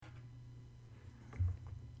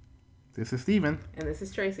This is Steven. And this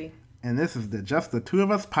is Tracy. And this is the Just the Two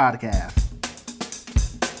of Us podcast.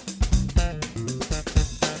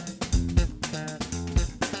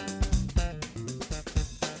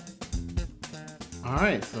 All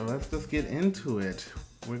right, so let's just get into it.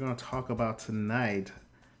 We're going to talk about tonight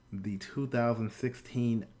the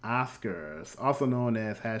 2016 Oscars, also known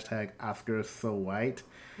as hashtag Oscars So White.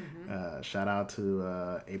 Shout out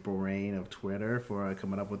to April Rain of Twitter for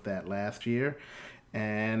coming up with that last year.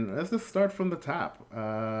 And let's just start from the top.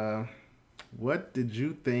 What did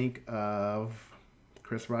you think of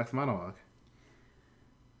Chris Rock's monologue?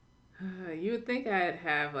 You would think I'd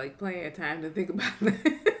have like plenty of time to think about this.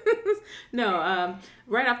 No,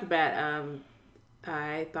 right off the bat,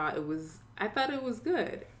 I thought it was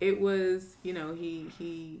good. It was, he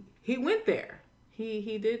went there.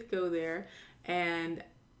 He did go there, and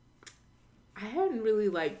I hadn't really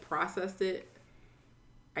like processed it.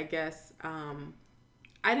 I guess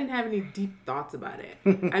I didn't have any deep thoughts about it.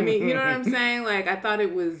 I mean, you know what I'm saying? Like I thought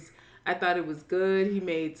it was good. He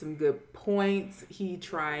made some good points. He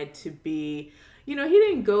tried to be, he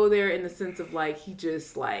didn't go there in the sense of like he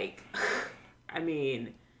just like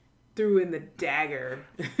threw in the dagger.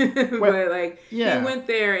 But like he went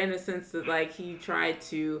there in a sense that like he tried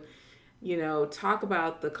to, talk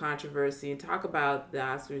about the controversy and talk about the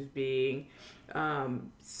Oscars being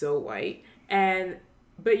so white.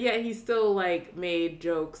 But yet he still like made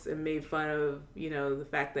jokes and made fun of, the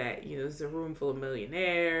fact that, there's a room full of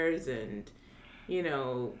millionaires and,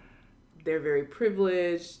 they're very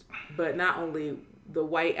privileged, but not only the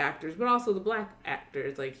white actors, but also the black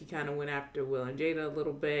actors. Like he kind of went after Will and Jada a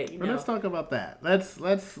little bit, Well, let's talk about that. Let's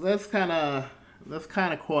kind of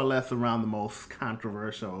coalesce around the most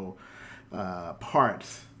controversial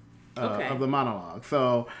parts of the monologue.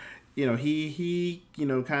 So, he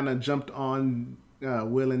kind of jumped on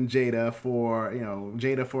Will and Jada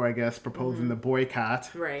for I guess proposing the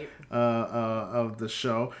boycott of the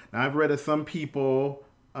show. Now I've read that some people,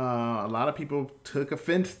 a lot of people took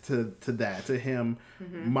offense to that, to him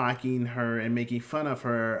mocking her and making fun of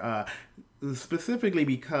her, specifically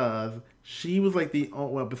because she was like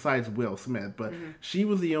besides Will Smith, but she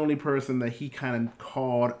was the only person that he kind of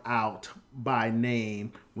called out by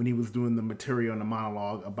name when he was doing the material in the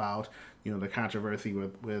monologue about the controversy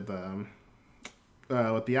with the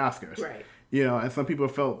Oscars. Right. And some people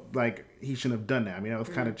felt like he shouldn't have done that. I mean, it was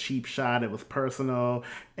kind of cheap shot. It was personal.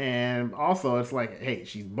 And also, it's like, hey,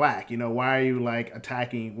 she's black. Why are you, like,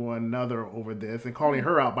 attacking one another over this and calling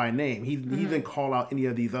her out by name? He didn't call out any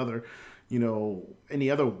of these other, any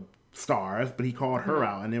other stars, but he called her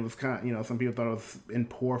out. And it was kind of, some people thought it was in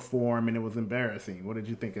poor form and it was embarrassing. What did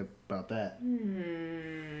you think about that?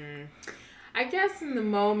 I guess in the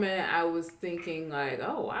moment I was thinking like,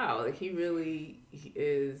 oh wow, like he really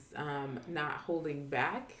is not holding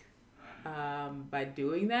back by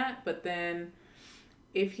doing that. But then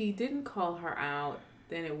if he didn't call her out,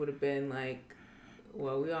 then it would have been like,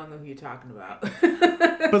 well, we all know who you're talking about.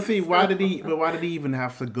 But see, why did he even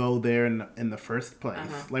have to go there in the first place?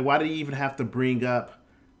 Like, why did he even have to bring up?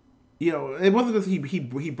 It wasn't just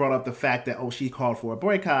he brought up the fact that she called for a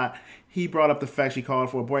boycott. He brought up the fact she called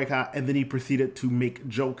for a boycott, and then he proceeded to make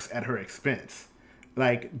jokes at her expense.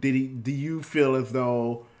 Like, do you feel as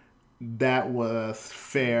though that was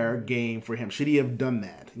fair game for him? Should he have done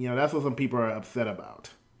that? That's what some people are upset about.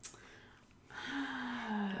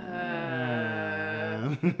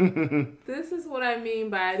 This is what I mean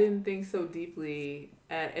by I didn't think so deeply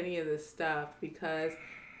at any of this stuff because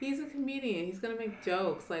he's a comedian. He's gonna make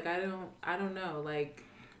jokes. Like I don't know. Like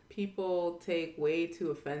people take way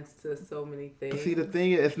too offense to so many things. See, the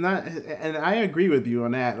thing is, it's not, and I agree with you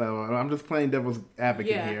on that. I'm just playing devil's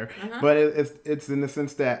advocate here, but it's in the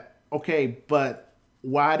sense that okay, but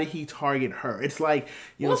why did he target her? It's like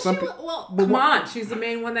come on, she's the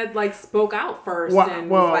main one that like spoke out first and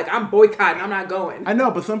was like, I'm boycotting. I'm not going. I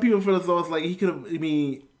know, but some people feel as though it's like he could have. I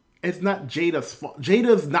mean. It's not Jada's fault.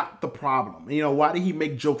 Jada's not the problem. Why did he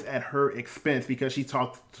make jokes at her expense because she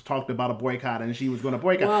talked about a boycott and she was going to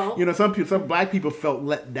boycott? Well, some black people felt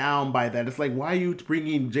let down by that. It's like, why are you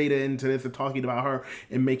bringing Jada into this and talking about her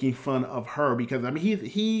and making fun of her? Because I mean,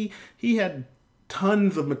 he had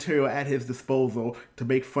tons of material at his disposal to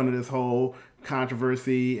make fun of this whole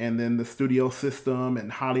controversy and then the studio system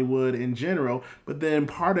and Hollywood in general. But then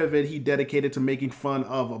part of it he dedicated to making fun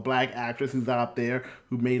of a black actress who's out there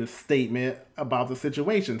who made a statement about the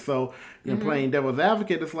situation. So, playing devil's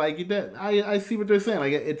advocate, it's like, I see what they're saying.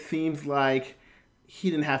 Like, it seems like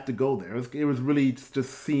he didn't have to go there. It was really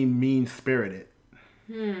just seemed mean-spirited.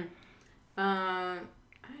 I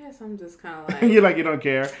guess I'm just kind of like... You're like, you don't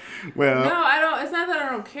care? Well... No, I don't. It's not that I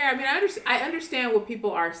don't care. I mean, I understand what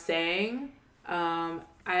people are saying.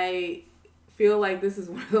 I feel like this is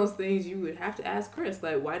one of those things you would have to ask Chris.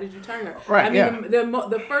 Like, why did you target her? Right, I mean,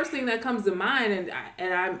 the first thing that comes to mind,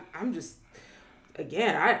 and I'm just...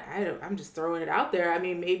 Again, I'm just throwing it out there. I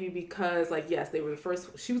mean, maybe because, like, yes, they were the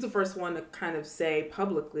first. She was the first one to kind of say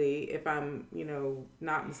publicly, if I'm,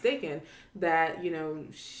 not mistaken, that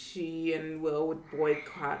she and Will would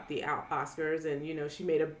boycott the Oscars, and she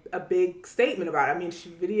made a big statement about it. I mean, she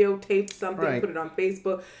videotaped something, right. Put it on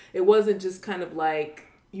Facebook. It wasn't just kind of like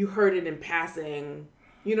you heard it in passing.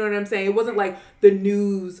 You know what I'm saying? It wasn't like the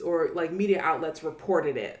news or like media outlets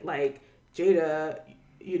reported it. Like Jada,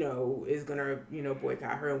 is gonna,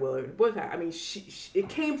 boycott her and Will boycott. I mean, it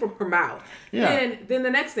came from her mouth. Yeah. Then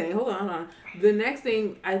the next thing, hold on. The next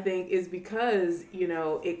thing I think is because,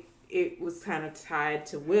 it was kind of tied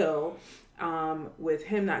to Will, with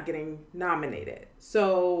him not getting nominated.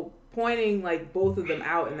 So pointing like both of them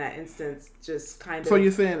out in that instance just kind of... So you're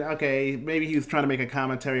saying, okay, maybe he was trying to make a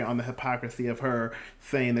commentary on the hypocrisy of her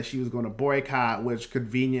saying that she was going to boycott, which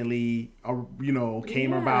conveniently,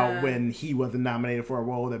 came about when he wasn't nominated for a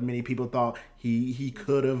role that many people thought he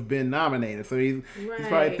could have been nominated. So he's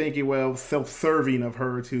probably thinking, well, self-serving of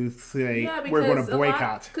her to say, we're going to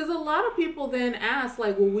boycott. Because a lot of people then ask,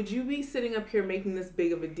 like, well, would you be sitting up here making this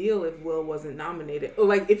big of a deal if Will wasn't nominated? Or,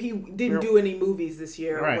 like, if he didn't do any movies this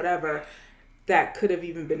year or whatever that could have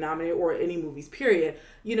even been nominated, or any movies, period.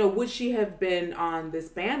 Would she have been on this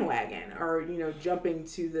bandwagon or, jumping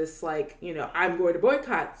to this, like, I'm going to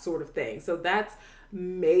boycott sort of thing? So that's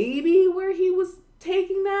maybe where he was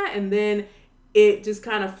taking that. And then it just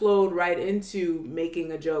kind of flowed right into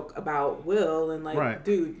making a joke about Will and like,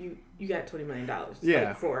 dude, you got $20 million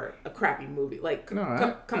like, for a crappy movie. Like, come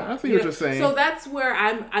on. I see what you're saying. So that's where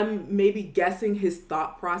I'm maybe guessing his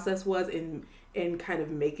thought process was in kind of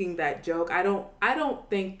making that joke. I don't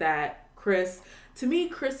think that Chris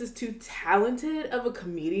is too talented of a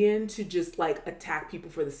comedian to just like attack people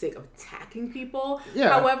for the sake of attacking people.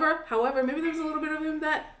 Yeah. However, maybe there's a little bit of him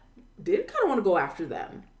that did kind of want to go after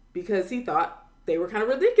them because he thought they were kind of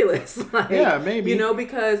ridiculous. Like, yeah, maybe.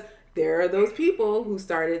 Because there are those people who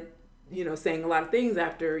started, saying a lot of things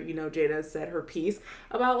after, Jada said her piece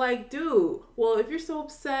about like, dude, well, if you're so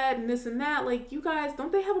upset and this and that, like, you guys,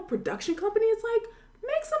 don't they have a production company? It's like,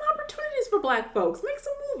 make some opportunities for Black folks. Make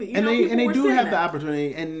some movies. And they do have the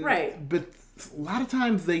opportunity. And but a lot of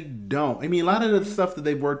times they don't. I mean, a lot of the stuff that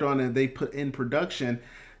they've worked on and they put in production,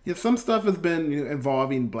 some stuff has been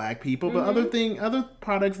involving Black people, but other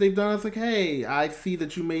products they've done, it's like, hey, I see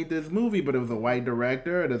that you made this movie, but it was a white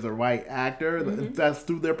director, it is a white actor, that's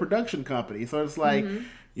through their production company. So it's like,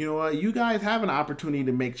 you know what, you guys have an opportunity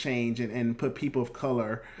to make change and put people of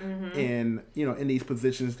color in these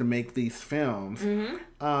positions to make these films. And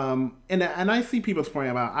I see people's point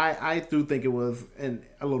about, I do think it was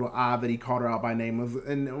a little odd that he called her out by name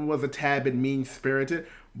and was a tad bit mean-spirited.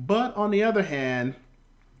 But on the other hand,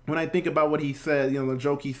 when I think about what he said, the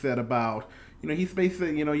joke he said about, he's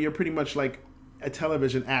basically, you're pretty much like a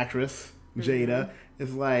television actress, Jada.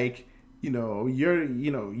 It's like, you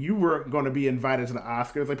weren't going to be invited to the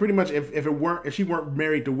Oscars. Like pretty much if she weren't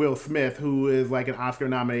married to Will Smith, who is like an Oscar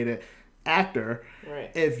nominated actor,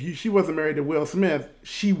 if she wasn't married to Will Smith,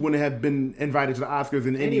 she wouldn't have been invited to the Oscars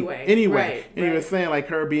anyway. And he was saying like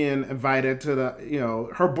her being invited to the,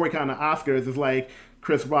 her boycotting the Oscars is like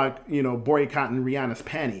Chris Rock, boycotting Rihanna's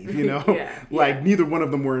panties, neither one of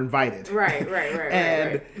them were invited. Right.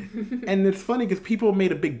 And it's funny because people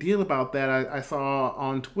made a big deal about that. I saw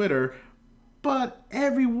on Twitter, but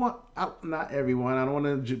not everyone. I don't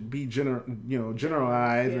want to be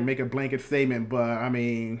generalized and make a blanket statement, but I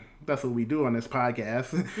mean that's what we do on this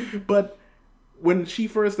podcast. But when she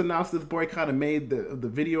first announced this boycott and made the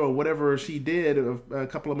video or whatever she did a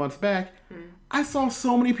couple of months back, I saw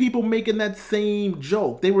so many people making that same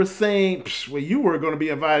joke. They were saying, well, you were going to be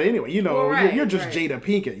invited anyway. You're just Jada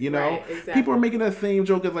Pinkett, Right, exactly. People are making that same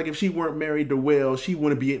joke as like if she weren't married to Will, she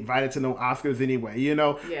wouldn't be invited to no Oscars anyway,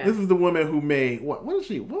 This is the woman who made, what is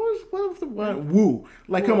she? What was the one? Woo.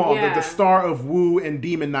 Like, come on, the star of Woo and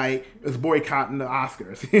Demon Knight is boycotting the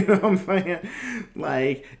Oscars. You know what I'm saying?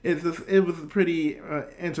 Like, it was pretty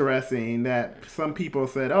interesting that some people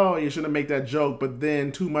said, oh, you shouldn't make that joke, but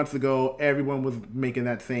then 2 months ago, everyone was making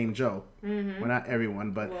that same joke. Well, not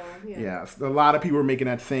everyone, but a lot of people were making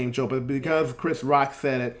that same joke. But because Chris Rock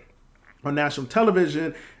said it on national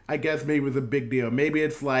television, I guess maybe it was a big deal. Maybe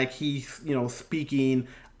it's like he's, speaking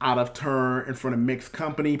out of turn in front of mixed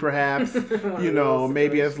company, perhaps. You know,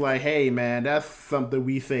 maybe it's like, hey man, that's something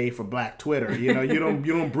we say for Black Twitter. You know, you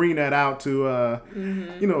don't bring that out to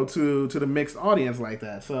you know, to the mixed audience like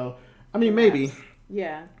that. So I mean, maybe.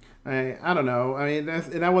 Yeah. I don't know. I mean,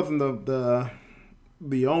 that wasn't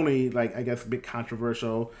the only, like, I guess, big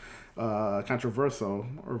controversial controversial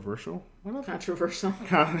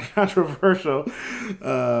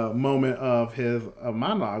moment of his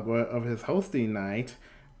monologue, of his hosting night.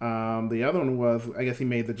 The other one was, I guess, he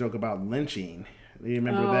made the joke about lynching. Do you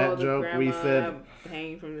remember that joke? Where he said,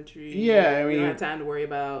 hanging from the tree. Yeah, I mean, we don't have time to worry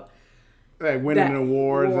about like winning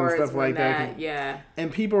awards and stuff like that. Yeah.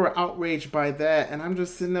 And people were outraged by that, and I'm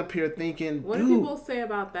just sitting up here thinking, what do people say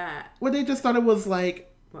about that? Well, they just thought it was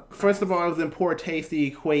like, first of all, it was in poor taste to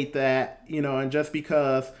equate that, you know, and just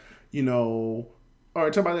because, you know, or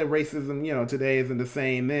talk about that racism, you know, today isn't the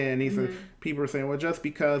same then. He said, people are saying, well, just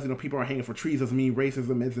because, you know, people are hanging for trees doesn't mean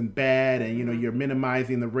racism isn't bad, and, you know, you're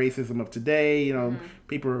minimizing the racism of today. You know,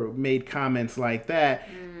 people made comments like that.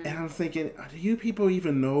 And I was thinking, do you people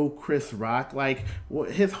even know Chris Rock? Like,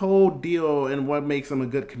 his whole deal and what makes him a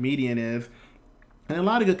good comedian is, and a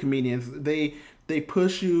lot of good comedians, they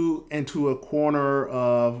push you into a corner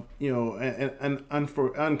of, you know, an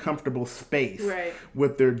uncomfortable space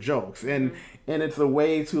with their jokes. And it's a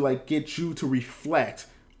way to, like, get you to reflect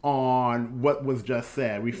on what was just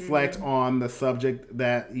said, reflect on the subject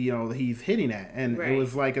that, you know, he's hitting at. And it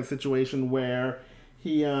was like a situation where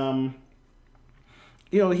he,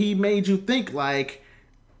 you know, he made you think, like,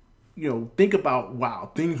 you know, think about,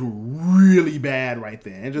 wow, things were really bad right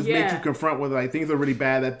then. And just make you confront with, like, things are really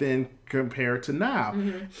bad that then compared to now.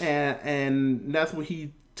 And that's what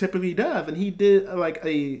he typically does. And he did, like,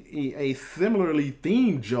 a similarly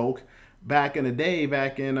themed joke back in the day,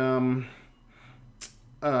 back in,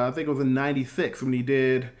 I think it was in 96 when he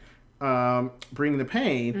did Bring the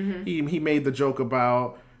Pain. He made the joke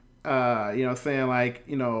about, you know, saying, like,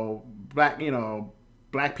 you know,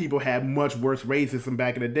 black people had much worse racism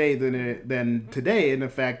back in the day than today, and the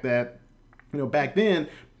fact that, you know, back then,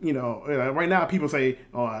 you know, right now people say,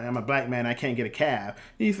 oh, I'm a black man, I can't get a cab.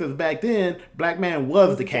 He says back then, black man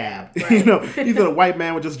was the cab. Right. You know, he said a white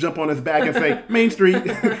man would just jump on his back and say, Main Street.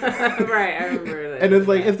 Right, I remember that. And it's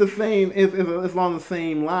like, it's the same, it's along the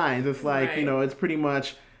same lines. It's like, you know, it's pretty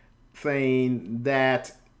much saying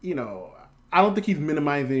that, you know, I don't think he's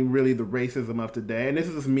minimizing really the racism of today. And this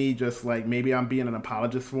is just me, just like, maybe I'm being an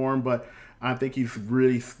apologist for him, but I think he's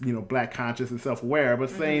really, you know, black conscious and self-aware, but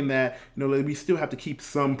saying that, you know, we still have to keep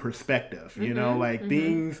some perspective, you know, like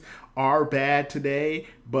things are bad today,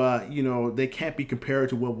 but, you know, they can't be compared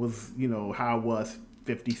to what was, you know, how it was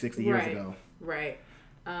 50, 60 years ago. Right.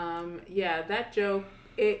 Yeah, that joke,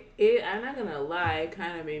 it I'm not gonna lie, it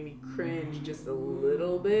kind of made me cringe just a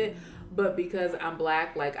little bit. But because I'm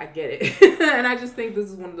black, like, I get it. And I just think this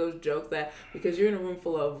is one of those jokes that, because you're in a room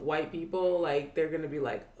full of white people, like, they're going to be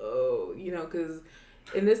like, oh, you know, because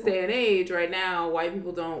in this day and age right now, white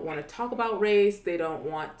people don't want to talk about race. They don't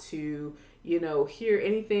want to, you know, hear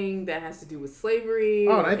anything that has to do with slavery.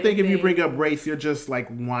 Oh, and I think if you bring up race, you're just, like,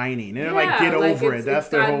 whining. And they're like, get over it. That's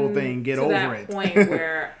their whole thing. Get over it. To that point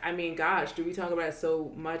where, I mean, gosh, do we talk about it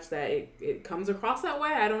so much that it comes across that way?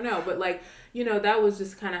 I don't know. But, like, you know, that was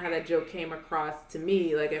just kind of how that joke came across to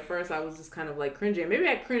me. Like, at first, I was just kind of, like, cringing. Maybe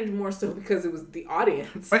I cringed more so because it was the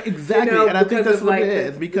audience. Right, exactly. You know, and I think that's what it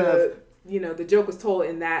is. Because, you know, the joke was told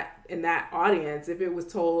in that audience. If it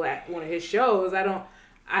was told at one of his shows, I don't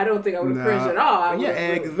think I would have cringed at all.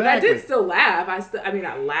 Exactly. But I did still laugh. I mean,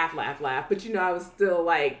 I laugh. But, you know, I was still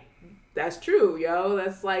like, that's true, yo.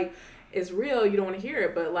 That's like, it's real. You don't want to hear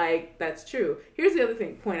it, but, like, that's true. Here's the other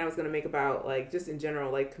point I was going to make about, like, just in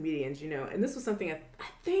general, like, comedians, you know. And this was something I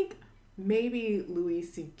think maybe Louis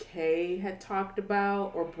C.K. had talked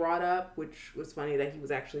about or brought up, which was funny that he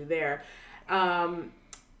was actually there. I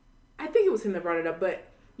think it was him that brought it up. But,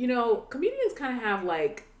 you know, comedians kind of have,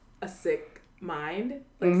 like, a sick mind.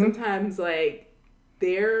 Like, sometimes, like,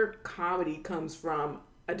 their comedy comes from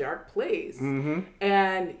a dark place.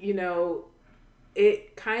 And, you know,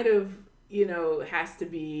 it kind of, you know, has to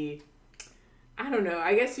be, I don't know,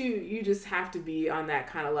 I guess you just have to be on that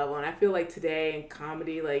kind of level. And I feel like today in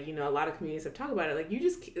comedy, like, you know, a lot of comedians have talked about it. Like,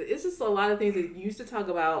 it's just a lot of things that you used to talk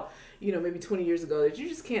about, you know, maybe 20 years ago that you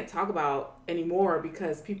just can't talk about anymore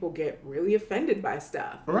because people get really offended by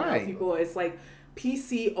stuff. Right. You know, people, it's like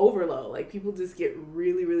PC overload. Like, people just get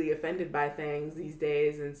really, really offended by things these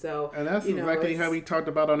days. And so, and that's exactly how we talked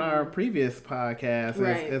about on our previous podcast,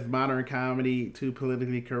 is modern comedy too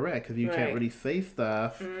politically correct, because you can't really say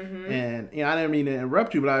stuff. And, you know, I didn't mean to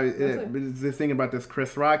interrupt you, but I was just thinking about this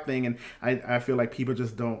Chris Rock thing, and I feel like people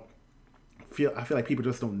just don't feel like people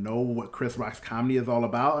just don't know what Chris Rock's comedy is all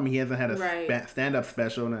about. I mean, he hasn't had a stand-up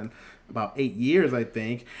special in about 8 years, I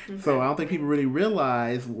think. Okay. So I don't think people really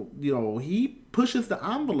realize, he pushes the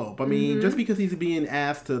envelope. I mean, just because he's being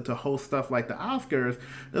asked to host stuff like the Oscars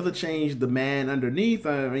doesn't change the man underneath.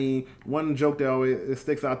 I mean, one joke that always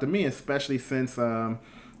sticks out to me, especially since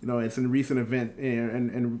it's in a recent event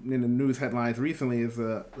and in the news headlines recently, is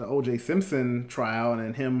the O.J. Simpson trial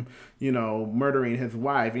and him, murdering his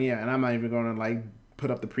wife. And I'm not even going to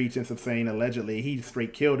put up the pretense of saying allegedly. He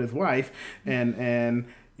straight killed his wife and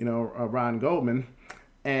Ron Goldman.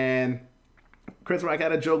 And Chris Rock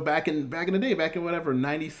had a joke back in the day, back in whatever,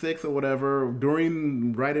 96 or whatever,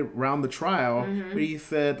 right around the trial, where he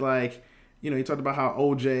said, he talked about how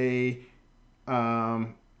OJ,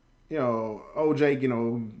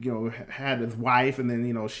 had his wife, and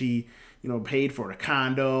then, she, paid for a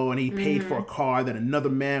condo, and he paid for a car that another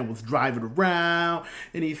man was driving around.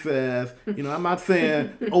 And he says, I'm not saying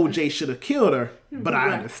OJ should have killed her, but I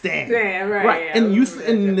understand. Yeah, right. Yeah,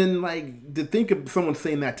 and then to think of someone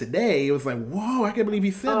saying that today, it was like, whoa, I can't believe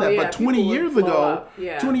he said that. Yeah, but 20 years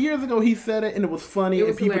ago, he said it, and it was funny,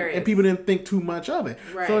 and people didn't think too much of it.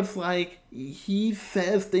 Right. So it's like, he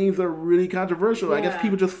says things that are really controversial. Yeah. I guess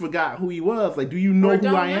people just forgot who he was. Do you know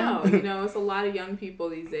who I am? It's a lot of young people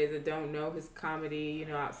these days that don't know his comedy,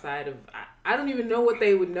 outside of, I don't even know what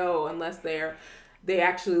they would know unless they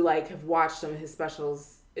actually have watched some of his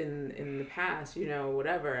specials in the past,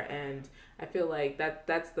 whatever. And I feel like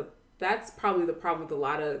that's probably the problem with a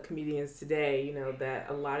lot of comedians today, that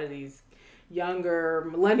a lot of these younger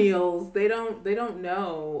millennials, they don't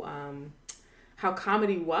know how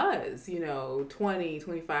comedy was, 20,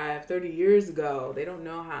 25, 30 years ago. They don't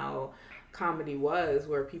know how comedy was,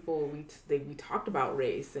 where people, we talked about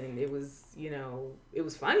race, and it was, it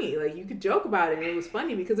was funny. You could joke about it, and it was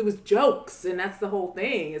funny because it was jokes, and that's the whole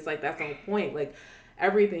thing. It's that's the whole point.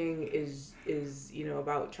 Everything is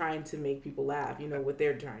about trying to make people laugh. What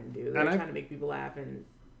they're trying to do. They're trying to make people laugh, and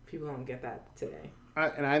people don't get that today.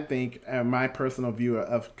 I think my personal view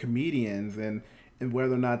of comedians and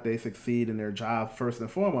whether or not they succeed in their job, first and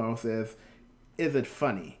foremost, is it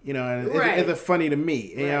funny? And is it funny to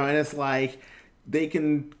me? And it's they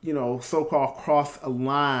can, so-called cross a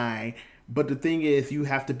line, but the thing is, you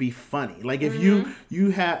have to be funny. If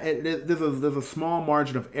you have, there's a small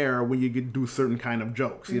margin of error when you do certain kind of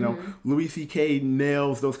jokes. Louis C.K.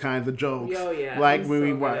 nails those kinds of jokes. Oh yeah,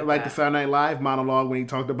 when the Saturday Night Live monologue when he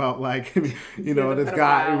talked about this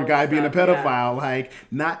guy being a pedophile. Yeah.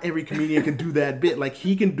 Not every comedian can do that bit.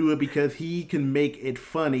 He can do it because he can make it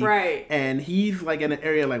funny. Right. And he's in an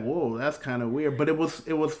area whoa, that's kind of weird, but it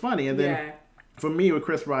was funny. And then. Yeah. For me, with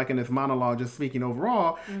Chris Rock and his monologue, just speaking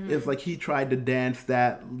overall, it's he tried to dance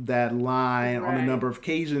that line on a number of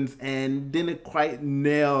occasions and didn't quite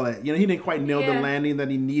nail it. He didn't quite nail the landing that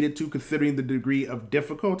he needed to, considering the degree of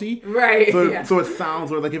difficulty. Right. So it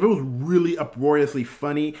sounds if it was really uproariously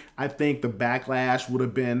funny, I think the backlash would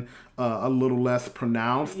have been a little less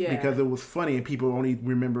pronounced because it was funny and people only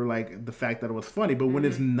remember the fact that it was funny. But when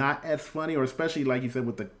it's not as funny, or especially like you said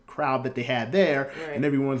with the crowd that they had there, and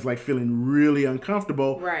everyone's feeling really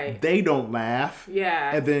uncomfortable, they don't laugh.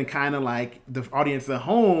 Yeah. And then kind of the audience at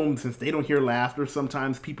home, since they don't hear laughter,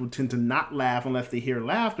 sometimes people tend to not laugh unless they hear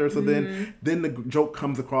laughter. So then the joke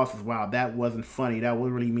comes across as, wow, that wasn't funny. That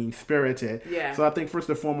was really mean-spirited. Yeah. So I think first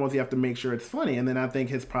and foremost, you have to make sure it's funny. And then I think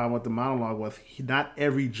his problem with the monologue was not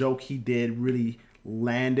every joke he did really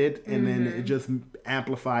landed, and then it just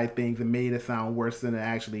amplified things and made it sound worse than it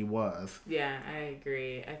actually was. Yeah, I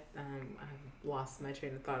agree. I lost my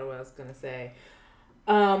train of thought of what I was gonna say.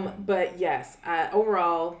 But yes,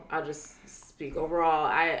 overall, I'll just speak. Overall,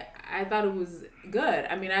 I thought it was good.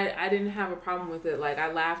 I mean, I didn't have a problem with it.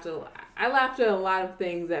 I laughed at a lot of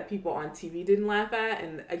things that people on TV didn't laugh at,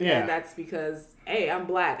 and again, that's because I'm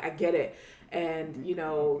Black. I get it. And,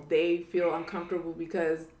 they feel uncomfortable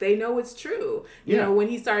because they know it's true. You know, when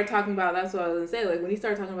he started talking about, that's what I was going to say, when he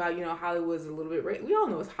started talking about, Hollywood's a little bit, we all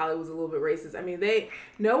know Hollywood's a little bit racist. I mean,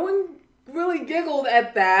 no one really giggled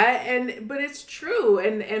at that, but it's true,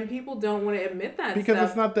 and people don't want to admit that because stuff.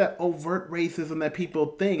 It's not that overt racism that people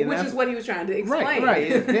think, and which is what he was trying to explain.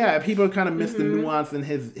 Right. People kind of miss the nuance in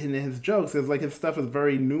his jokes. It's his stuff is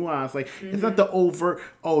very nuanced. It's not the overt.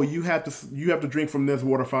 Oh, you have to drink from this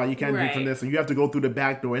waterfall. You can't drink from this, and you have to go through the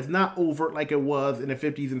back door. It's not overt like it was in the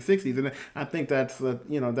 50s and 60s, and I think that's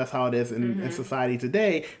that's how it is in society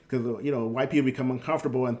today. Because white people become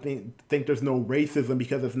uncomfortable and think there's no racism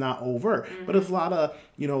because it's not overt. overt, but it's a lot of,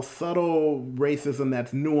 subtle racism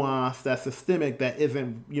that's nuanced, that's systemic, that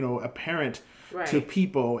isn't, apparent to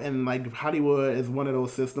people. And like Hollywood is one of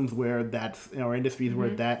those systems where that's, or industries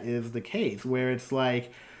where that is the case, where it's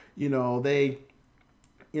like, they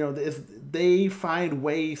find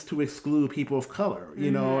ways to exclude people of color,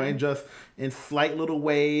 and just in slight little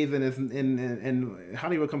ways. And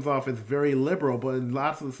Hollywood comes off as very liberal, but in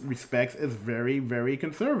lots of respects is very, very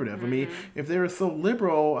conservative. I mean, if they were so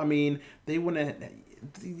liberal, I mean, it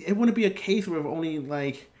wouldn't be a case where only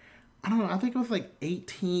like, I don't know, I think it was like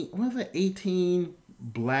 18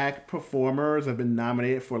 black performers have been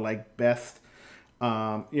nominated for like best,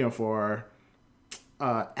 for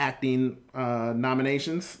acting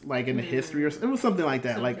nominations, like in the history, or it was something like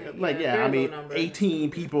that. I mean, 18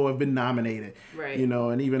 people have been nominated, right?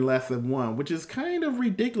 And even less than one, which is kind of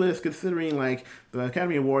ridiculous considering like the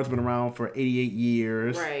Academy Awards been around for 88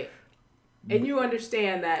 years, right? And you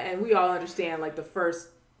understand that, and we all understand like the first,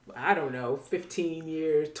 I don't know, 15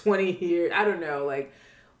 years, 20 years, I don't know, like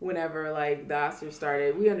whenever like the Oscars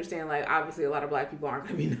started, we understand like obviously a lot of black people aren't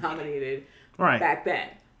going to be nominated back then.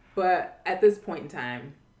 But at this point in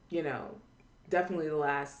time, definitely the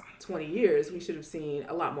last 20 years, we should have seen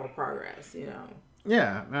a lot more progress,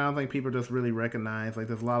 Yeah, I don't think people just really recognize, like,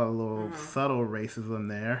 there's a lot of little subtle racism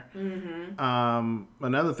there.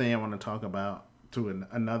 Another thing I want to talk about,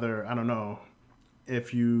 another, I don't know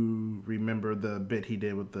if you remember the bit he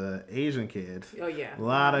did with the Asian kids. Oh, yeah. A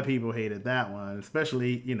lot of people hated that one,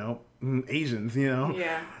 especially, Asians,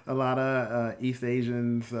 Yeah. A lot of East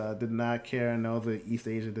Asians did not care, and those of East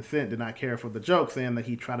Asian descent did not care for the joke, saying that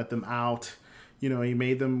he trotted them out. He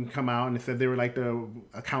made them come out and said they were like the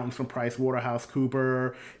accountants from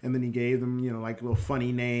PricewaterhouseCoopers, and then he gave them, like little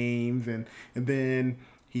funny names, and then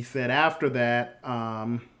he said after that,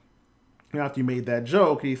 after you made that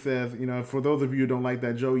joke, he says, for those of you who don't like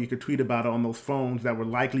that joke, you could tweet about it on those phones that were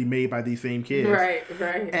likely made by these same kids. Right.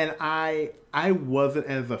 And I wasn't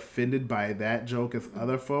as offended by that joke as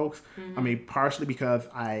other folks. I mean, partially because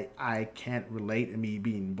I can't relate in me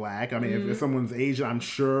being black. I mean, if someone's Asian, I'm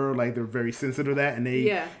sure like they're very sensitive to that, and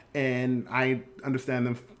and I understand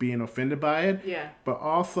them being offended by it. Yeah. But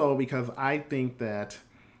also because I think that,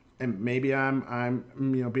 and maybe I'm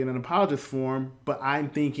being an apologist for him, but I'm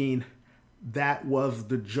thinking that was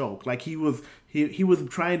the joke. Like he was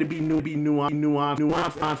trying to be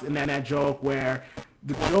nuanced in that joke, where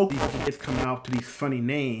the joke is coming out to these funny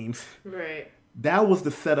names. Right. That was the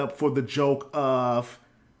setup for the joke of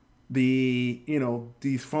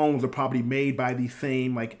these phones are probably made by these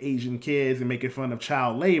same like Asian kids and making fun of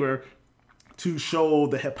child labor, to show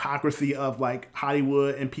the hypocrisy of like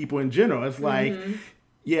Hollywood and people in general. It's like,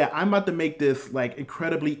 yeah, I'm about to make this like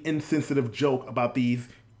incredibly insensitive joke about these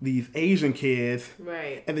Asian kids,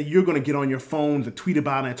 right? And then you're going to get on your phones and tweet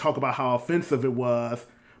about it and talk about how offensive it was,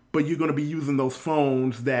 but you're going to be using those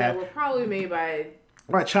phones that were probably made by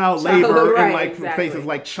child labor in like places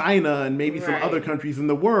like China and maybe some other countries in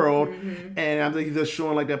the world. And I'm just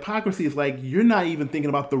showing like the hypocrisy is like, you're not even thinking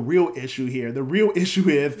about the real issue here. The real issue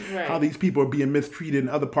is how these people are being mistreated in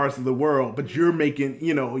other parts of the world, but you're making,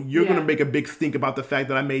 you're going to make a big stink about the fact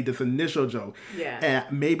that I made this initial joke. Yeah.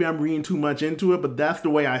 And maybe I'm reading too much into it, but that's the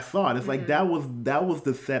way I saw it. It's like that was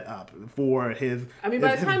the setup for his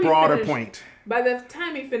broader point. By the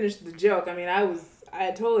time he finished the joke, I mean,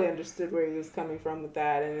 I totally understood where he was coming from with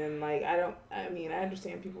that. And then, like, I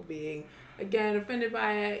understand people being, again, offended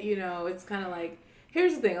by it. It's kind of like,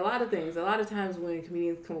 here's the thing. A lot of times when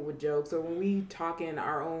comedians come up with jokes, or when we talk in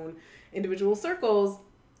our own individual circles,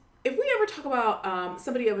 if we ever talk about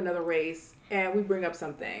somebody of another race and we bring up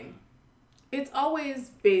something, it's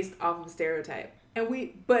always based off of a stereotype.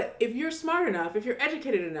 But if you're smart enough, if you're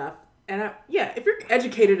educated enough, if you're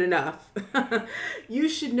educated enough, you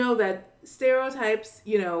should know that stereotypes,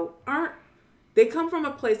 they come from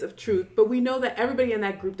a place of truth, but we know that everybody in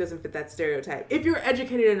that group doesn't fit that stereotype. If you're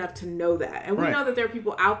educated enough to know that, and we know that there are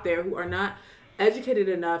people out there who are not educated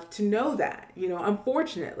enough to know that,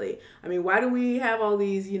 unfortunately. I mean, why do we have all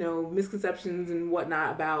these, misconceptions and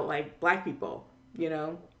whatnot about like black people? We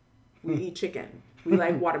eat chicken. We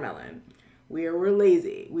like watermelon. We're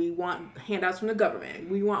lazy. We want handouts from the government.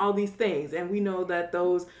 We want all these things. And we know that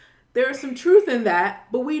there is some truth in that,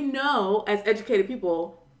 but we know as educated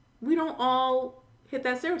people, we don't all hit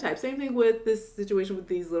that stereotype. Same thing with this situation with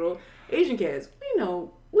these little Asian kids. We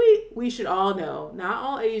know, we should all know, not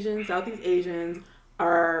all Asians, Southeast Asians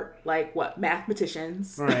are like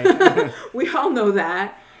mathematicians. Right. We all know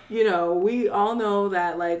that. We all know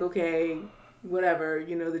that, like, okay, whatever,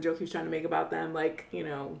 the joke he was trying to make about them, like,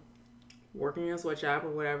 working in a sweatshop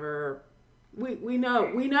or whatever, we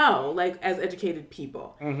know, like, as educated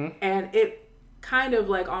people. And it kind of,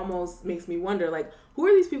 like, almost makes me wonder, like, who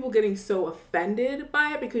are these people getting so offended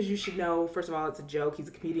by it? Because you should know, first of all, it's a joke. He's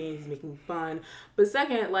a comedian. He's making fun. But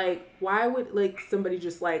second, like, why would, like, somebody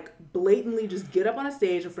just, like, blatantly just get up on a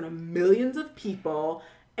stage in front of millions of people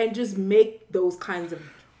and just make those kinds of,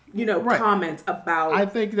 you know, comments about, I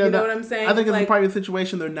think you know what I'm saying? I think it's like, part of the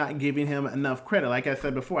situation they're not giving him enough credit. Like I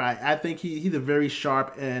said before, I think he's a very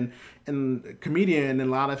sharp and comedian, and a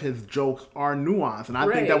lot of his jokes are nuanced. And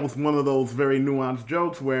I think that was one of those very nuanced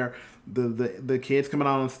jokes where the kids coming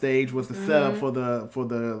out on stage was the setup for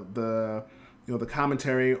the you know, the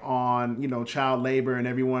commentary on, you know, child labor, and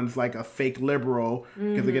everyone's like a fake liberal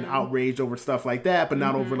because they get outraged over stuff like that, but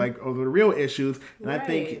not over the real issues. And I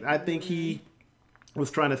think he was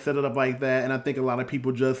trying to set it up like that, and I think a lot of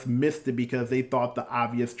people just missed it because they thought the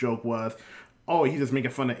obvious joke was, oh, he's just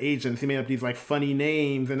making fun of agents. He made up these like funny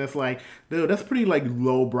names, and it's like, dude, that's pretty like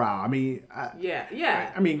lowbrow. I mean,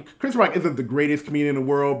 I mean, Chris Rock isn't the greatest comedian in the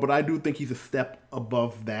world, but I do think he's a step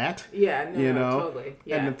above that. Yeah, no, you know? Totally.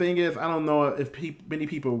 Yeah. And the thing is, I don't know if many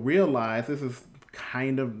people realize this is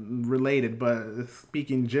kind of related, but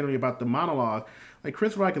speaking generally about the monologue, like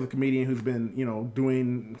Chris Rock is a comedian who's been, you know,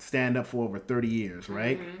 doing stand-up for over 30 years,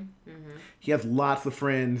 right? He has lots of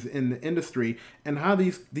friends in the industry, and how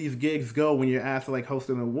these gigs go when you're asked to like host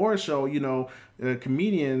an award show, you know,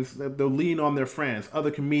 comedians, they'll lean on their friends,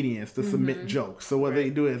 other comedians, to submit jokes. So what they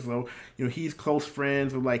do is, so, you know, he's close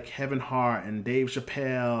friends with like Kevin Hart and Dave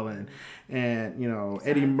Chappelle and you know,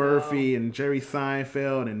 Eddie Murphy and Jerry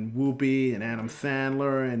Seinfeld and Whoopi and Adam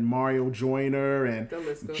Sandler and Mario Joyner and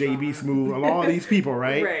JB Smoove, and all these people,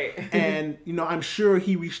 right? And, you know, I'm sure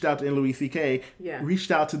he reached out to Louis C.K., reached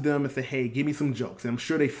out to them and said, hey, give me some jokes. And I'm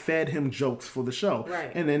sure they fed him jokes for the show.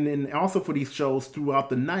 And then also for these shows throughout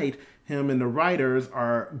the night, him and the writers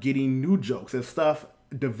are getting new jokes as stuff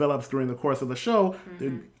develops during the course of the show.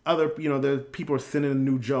 The people are sending in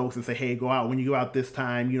new jokes and say, hey, go out, when you go out this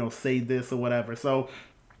time, you know, say this or whatever. So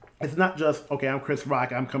it's not just, okay, I'm Chris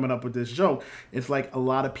Rock, I'm coming up with this joke. It's like a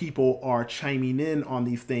lot of people are chiming in on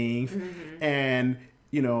these things. And,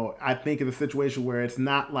 you know, I think in a situation where it's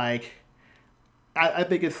not like, I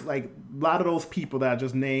think it's like a lot of those people that I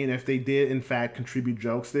just named, if they did in fact contribute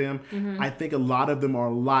jokes to him, I think a lot of them are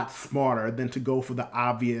a lot smarter than to go for the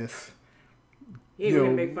obvious. Yeah, we're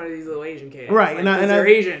gonna make fun of these little Asian kids, right? Like, and they're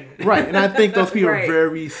Asian, right? And I think those people are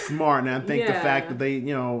very smart, and I think the fact that they,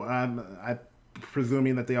 you know, I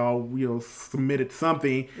presuming that they all, you know, submitted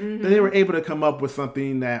something, that they were able to come up with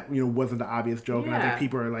something that, you know, wasn't the obvious joke, and I think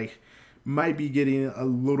people are like might be getting a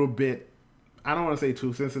little bit. I don't want to say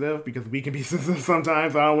too sensitive, because we can be sensitive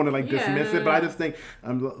sometimes. I don't want to like dismiss it, but I just think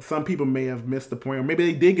some people may have missed the point, or maybe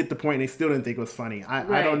they did get the point and they still didn't think it was funny.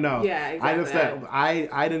 I don't know. Yeah, exactly.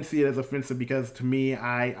 I didn't see it as offensive, because to me,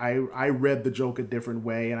 I read the joke a different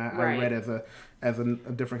way, and I read as a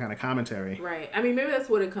different kind of commentary. Right. I mean, maybe that's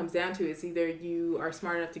what it comes down to. It's either you are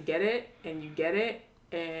smart enough to get it, and you get it,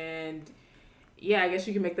 and yeah, I guess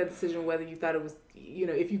you can make that decision whether you thought it was, you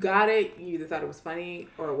know, if you got it, you either thought it was funny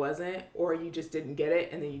or it wasn't, or you just didn't get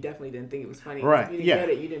it, and then you definitely didn't think it was funny. Right. If you didn't get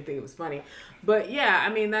it, you didn't think it was funny. But yeah,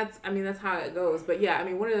 I mean that's how it goes. But yeah, I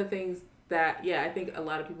mean, one of the things that I think a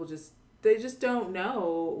lot of people just don't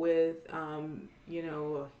know with you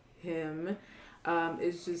know, him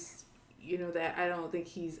is just, you know, that I don't think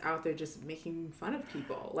he's out there just making fun of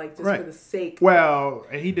people, like, just for the sake. Well,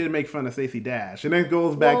 he did make fun of Stacey Dash, and that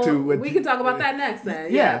goes back to what we can talk about that next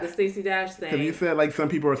then. Yeah, the Stacey Dash thing. Because you said like some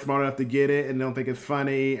people are smart enough to get it and don't think it's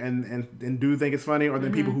funny, and do think it's funny, or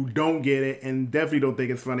then people who don't get it and definitely don't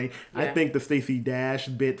think it's funny. I think the Stacey Dash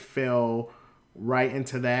bit fell right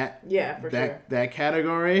into that that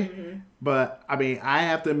category. But I mean, I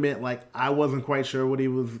have to admit, like, I wasn't quite sure where he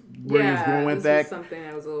was going with that. Something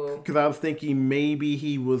that was a little, because I was thinking maybe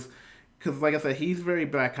he was, because like I said, he's very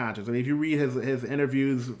black conscious. I mean, if you read his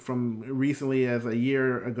interviews from recently, as a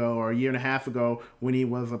year ago or a year and a half ago, when he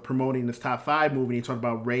was promoting this Top 5 movie, and he talked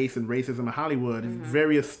about race and racism in Hollywood. He's a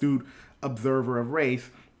very astute observer of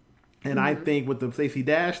race. And I think with the Stacey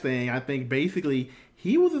Dash thing, I think basically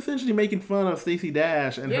he was essentially making fun of Stacey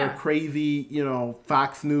Dash and her crazy, you know,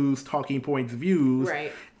 Fox News talking points views.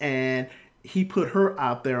 Right. And he put her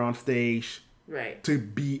out there on stage to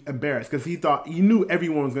be embarrassed, because he knew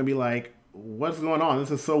everyone was going to be like, what's going on? This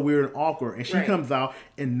is so weird and awkward. And she comes out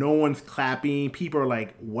and no one's clapping. People are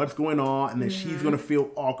like, what's going on? And then she's going to feel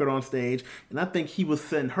awkward on stage. And I think he was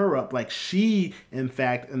setting her up like she, in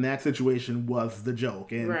fact, in that situation was the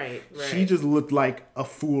joke. And she just looked like a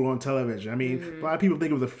fool on television. I mean, a lot of people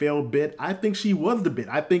think it was a failed bit. I think she was the bit.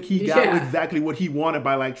 I think he got exactly what he wanted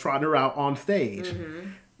by like trotting her out on stage.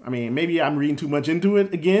 I mean, maybe I'm reading too much into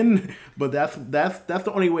it again, but that's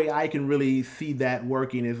the only way I can really see that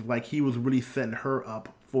working is like he was really setting her up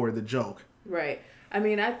for the joke. Right. I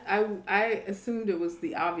mean, I assumed it was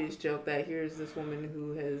the obvious joke that here's this woman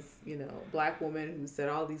who has, black woman who said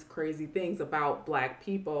all these crazy things about black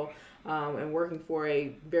people and working for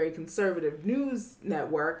a very conservative news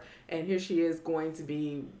network. And here she is going to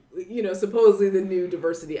be, supposedly the new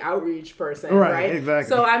diversity outreach person. Right, exactly.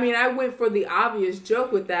 So, I mean, I went for the obvious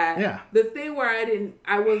joke with that. Yeah. The thing where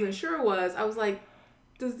I wasn't sure was, I was like,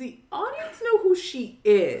 does the audience know who she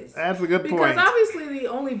is? That's a good point. Because obviously the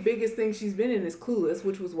only biggest thing she's been in is Clueless,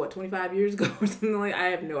 which was, 25 years ago or something like that? I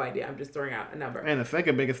have no idea. I'm just throwing out a number. And the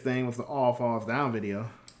second biggest thing was the All Falls Down video.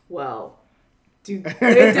 Well, they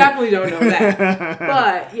definitely don't know that.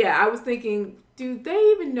 But, yeah, I was thinking, do they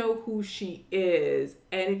even know who she is?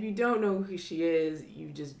 And if you don't know who she is, you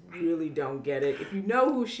just really don't get it. If you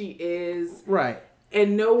know who she is... Right.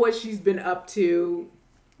 And know what she's been up to...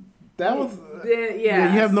 That was you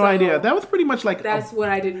have no idea. That was pretty much like that's what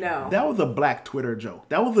I didn't know. That was a Black Twitter joke.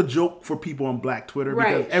 That was a joke for people on Black Twitter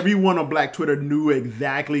because everyone on Black Twitter knew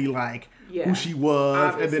exactly who she was,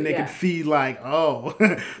 obviously, and then they could see the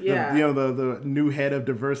new head of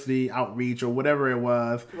diversity outreach or whatever it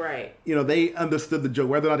was. Right. They understood the joke.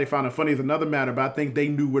 Whether or not they found it funny is another matter, but I think they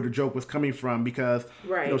knew where the joke was coming from because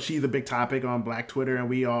she's a big topic on Black Twitter, and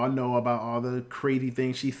we all know about all the crazy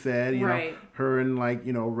things she said. Her and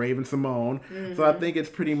Raven Simone. Mm-hmm. So I think it's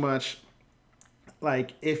pretty much.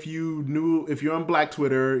 Like if you're on Black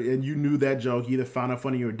Twitter and you knew that joke, you either found it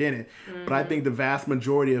funny or didn't. Mm-hmm. But I think the vast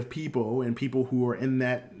majority of people and people who were in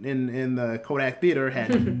the Kodak Theater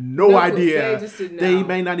had no idea. They just didn't know. They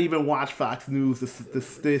may not even watch Fox News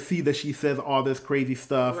to see that she says all this crazy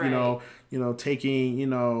stuff. Right.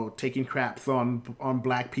 Taking craps on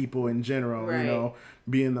Black people in general. Right.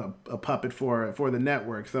 Being a puppet for the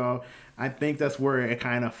network. So I think that's where it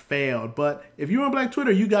kind of failed. But if you're on Black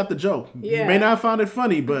Twitter, you got the joke. Yeah. You may not have found it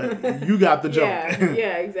funny, but you got the joke.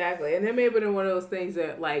 Yeah, exactly. And it may have been one of those things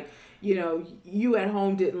that, you at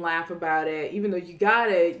home didn't laugh about it. Even though you got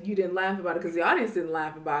it, you didn't laugh about it because the audience didn't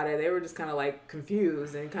laugh about it. They were just kind of,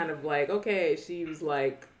 confused and kind of okay, she was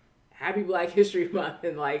Happy Black History Month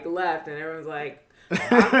and, left. And everyone's like...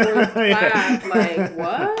 Clap,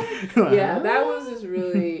 what? Yeah, that was just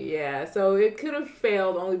really so it could have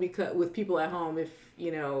failed only because with people at home if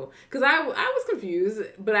because I was confused,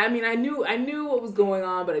 but I mean I knew what was going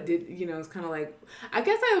on, but I did it's kind of I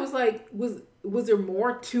guess I was was there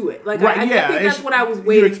more to it? I think that's what I was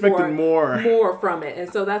waiting for. You expected more from it, and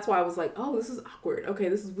so that's why I was oh, this is awkward. Okay,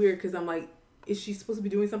 this is weird because I'm is she supposed to be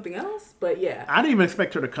doing something else? But yeah. I didn't even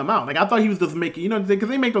expect her to come out. I thought he was just making, because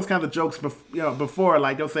they make those kinds of jokes before,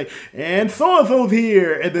 they'll say, and so-and-so's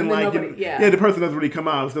here. And then, the person doesn't really come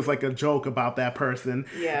out. It's just a joke about that person.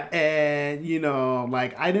 Yeah. And,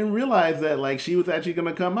 I didn't realize that, she was actually going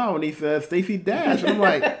to come out. And he said, Stacey Dash. And I'm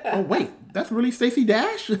like, oh, wait, that's really Stacey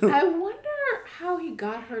Dash? I wonder how he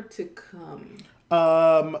got her to come.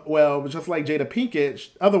 Well, just like Jada Pinkett,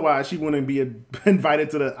 otherwise she wouldn't be invited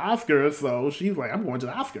to the Oscars, so she's like, I'm going to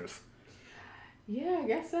the Oscars. Yeah, I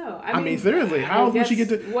guess so. I mean seriously, how would she get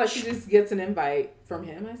to... What, she just gets an invite from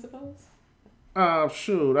him, I suppose?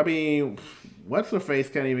 Shoot. I mean, what's-her-face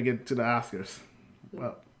can't even get to the Oscars.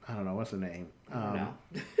 Well, I don't know. What's her name? I don't know.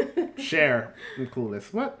 Cher and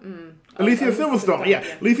Clueless. What? Alicia Silverstone. Yeah.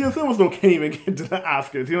 Alicia Silverstone can't even get to the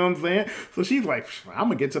Oscars. You know what I'm saying? So she's like, I'm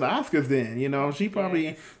going to get to the Oscars then. She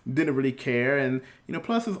probably didn't really care. And,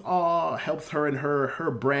 plus it all helps her and her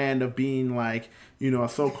brand of being a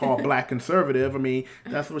so-called Black conservative. I mean,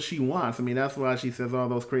 that's what she wants. I mean, that's why she says all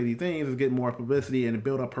those crazy things is get more publicity and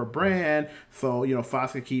build up her brand. So,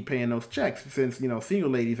 Fox can keep paying those checks since, single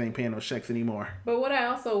ladies ain't paying those checks anymore. But what I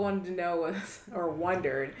also wanted to know was, or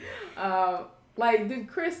wondered, did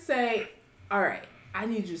Chris say, all right, I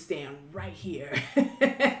need you to stand right here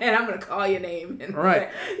and I'm going to call your name. And right.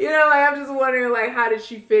 I'm just wondering, how did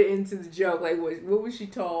she fit into the joke? What was she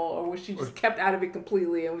told, or was she just kept out of it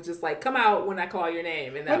completely and was just come out when I call your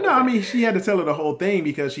name? And that I mean, she had to tell her the whole thing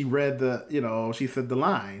because she read she said the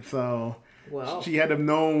line. So she had to have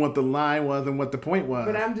known what the line was and what the point was.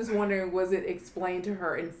 But I'm just wondering, was it explained to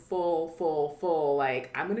her in full,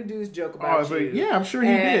 I'm going to do this joke about you? Yeah, I'm sure he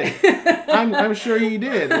did. I'm sure he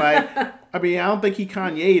did. I mean, I don't think he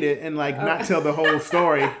Kanye'd it and not tell the whole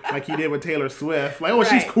story like he did with Taylor Swift.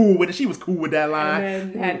 She's cool with it. She was cool with that line.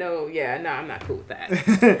 And then I'm not cool with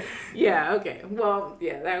that. Yeah, okay. Well,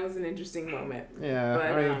 yeah, that was an interesting moment.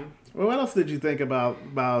 Yeah. But, what else did you think about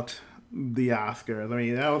the Oscars? I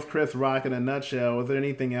mean, that was Chris Rock in a nutshell. Was there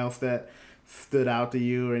anything else that stood out to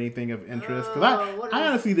you or anything of interest? Because I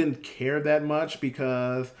honestly didn't care that much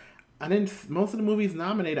because most of the movies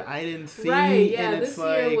nominated I didn't see. Right, yeah. This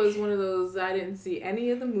year was one of those I didn't see any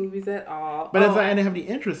of the movies at all. But it's like I didn't have any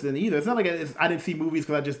interest in either. It's not like I didn't see movies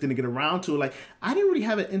because I just didn't get around to it. Like, I didn't really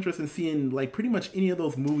have an interest in seeing like pretty much any of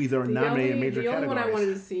those movies that were nominated in major categories. The only one I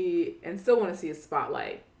wanted to see and still want to see is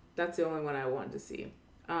Spotlight. That's the only one I wanted to see.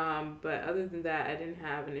 But other than that, I didn't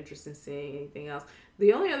have an interest in seeing anything else.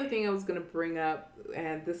 The only other thing I was going to bring up,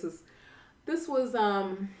 and this was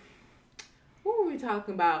what were we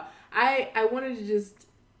talking about? I wanted to just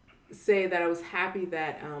say that I was happy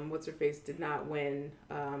that what's her face did not win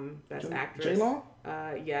Best Actress. J-Law?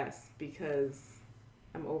 Yes, because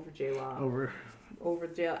I'm over J-Law. Over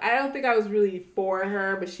J-Law. I don't think I was really for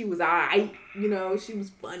her, but she was alright. You know, she was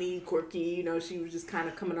funny, quirky. You know, she was just kind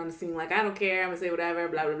of coming on the scene like, I don't care, I'm gonna say whatever,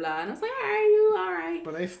 blah blah blah. And I was like, alright.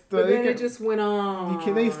 But then it just went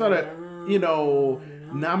on. They started,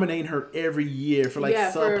 nominating her every year for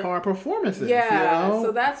subpar performances. Yeah, you know?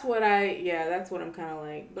 So that's what I'm kind of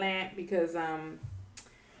like blank because I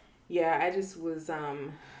just was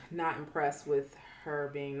not impressed with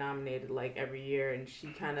her being nominated like every year, and she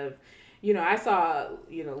kind of, I saw,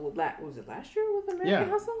 was it last year with American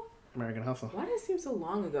Hustle? American Hustle. Why did it seem so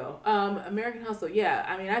long ago? American Hustle. Yeah,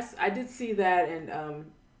 I mean, I did see that,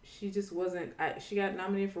 and she just wasn't. She got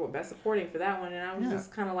nominated for Best Supporting for that one, and I was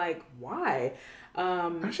just kind of like, why?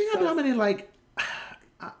 She got nominated like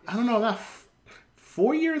I don't know, not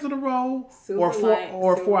 4 years in a row or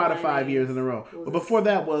 4 out of 5 years in a row. But before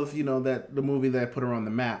that was that the movie that put her on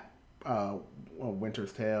the map,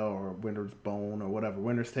 Winter's Tale or Winter's Bone or whatever,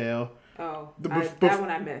 Winter's Tale. Oh, that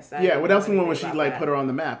one I missed. Well, that's the one when she put her on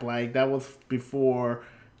the map. Like that was before.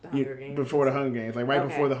 Before the Hunger Games,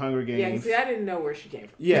 before the Hunger Games. Yeah, see, I didn't know where she came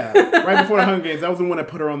from. Yeah, right before the Hunger Games, that was the one that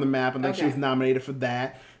put her on the map, and then she was nominated for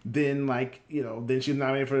that. Then, then she was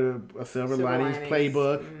nominated for a Silver Linings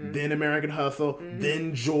Playbook. Mm-hmm. Then American Hustle. Mm-hmm.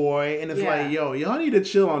 Then Joy, and it's like, y'all need to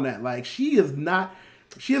chill on that. Like, she has not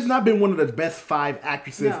been one of the best 5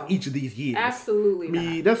 actresses each of these years. Absolutely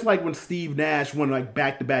not. That's like when Steve Nash won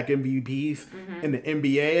back-to-back MVPs in the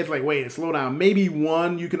NBA. It's like, wait, slow down. Maybe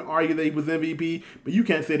one, you can argue that he was MVP, but you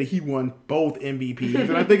can't say that he won both MVPs.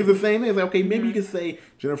 And I think it's the same thing. It's like, okay, maybe you could say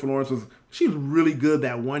Jennifer Lawrence was really good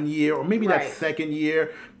that 1 year, or maybe that second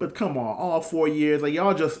year. But come on, all 4 years, like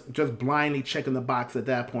y'all just blindly checking the box at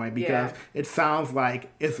that point because it sounds like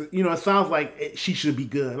she should be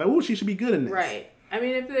good. Like, she should be good in this. Right. I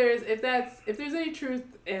mean, if there's any truth,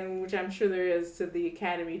 and which I'm sure there is, to the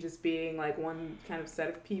Academy just being like one kind of set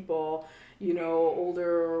of people,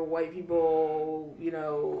 older white people,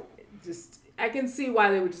 just I can see why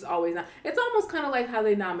they would just always not. It's almost kind of like how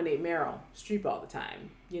they nominate Meryl Streep all the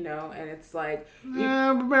time, and it's like.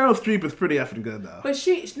 Yeah, but Meryl Streep is pretty effing good though. But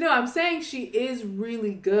I'm saying she is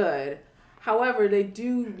really good. However, they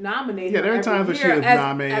do nominate her. Yeah, there are times when she is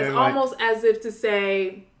nominated, as almost as if to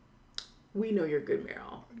say, we know you're good,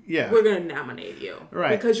 Meryl. Yeah. We're going to nominate you.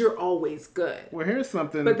 Right. Because you're always good. Well, here's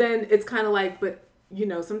something. But then it's kind of like,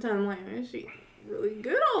 sometimes I'm like, is she really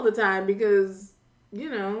good all the time? Because,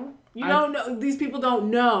 don't know. These people don't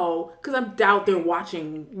know. Because I doubt they're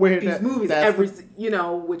watching these movies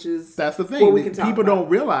which is that's the thing. We can talk people about. Don't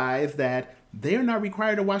realize that they're not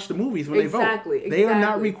required to watch the movies when they vote. They are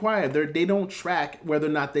not required. They don't track whether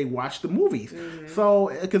or not they watch the movies. Mm-hmm.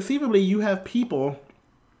 So conceivably, you have people.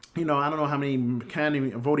 I don't know how many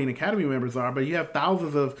voting Academy members are, but you have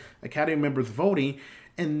thousands of Academy members voting,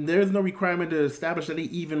 and there's no requirement to establish that they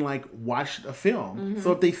even watch a film. Mm-hmm.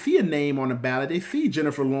 So if they see a name on the ballot, they see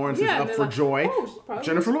Jennifer Lawrence is up for Joy.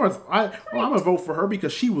 Jennifer Lawrence, I'm gonna vote for her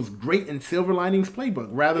because she was great in Silver Linings Playbook,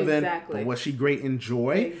 rather than was she great in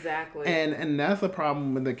Joy? Exactly. And that's the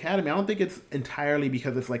problem with the Academy. I don't think it's entirely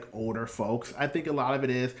because it's older folks. I think a lot of it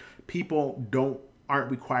is people aren't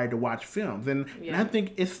required to watch films. And I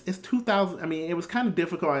think it's 2000. I mean, it was kind of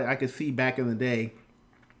difficult, I could see back in the day,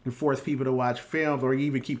 to force people to watch films or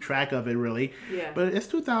even keep track of it, really. Yeah. But it's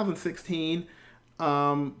 2016.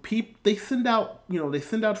 They send out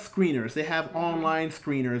screeners. They have online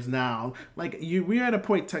screeners now. We're at a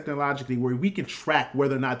point technologically where we can track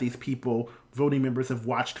whether or not these voting members have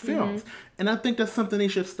watched films. And I think that's something they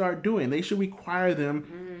should start doing. They should require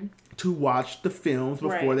them to watch the films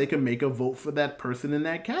before they can make a vote for that person in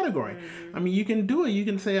that category. I mean, you can do it. You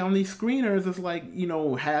can say on these screeners, it's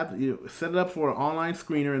set it up for an online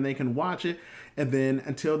screener and they can watch it. And then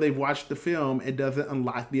until they've watched the film, it doesn't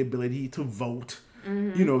unlock the ability to vote,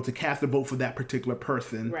 to cast a vote for that particular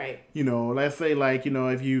person. Right. Let's say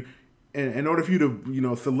if you, in order for you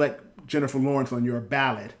to, select Jennifer Lawrence on your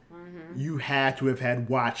ballot, you had to have had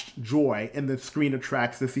watched Joy, and the screener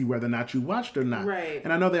tracks to see whether or not you watched or not. Right.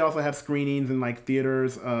 And I know they also have screenings in like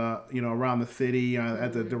theaters, around the city,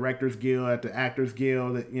 at the Directors Guild, at the Actors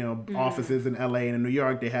Guild, offices in LA and in New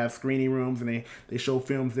York. They have screening rooms, and they show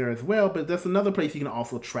films there as well. But that's another place you can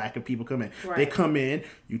also track if people come in. Right. They come in,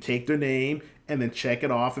 you take their name, and then check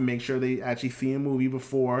it off and make sure they actually see a movie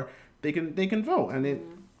before they can vote. And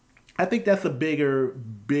I think that's a bigger.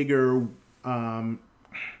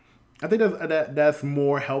 I think that's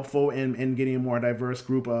more helpful in getting a more diverse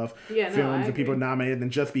group of films and people nominated than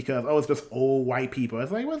just because it's just old white people.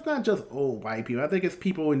 It's like, well, it's not just old white people. I think it's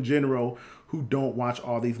people in general who don't watch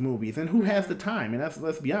all these movies and who has the time. And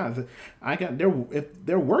let's be honest, they're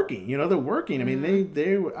working. They're working. I mean,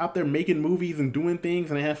 they're out there making movies and doing things,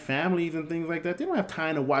 and they have families and things like that. They don't have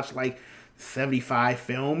time to watch like 75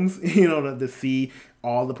 films, to see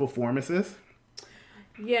all the performances.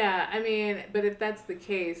 Yeah, I mean, but if that's the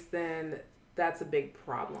case, then that's a big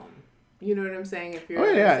problem. You know what I'm saying? If you're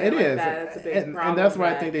it like is. That's a big problem. And that's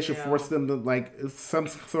why I think they should force them to like some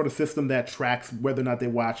sort of system that tracks whether or not they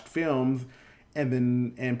watched films,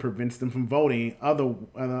 and prevents them from voting.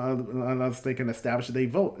 Unless they can establish that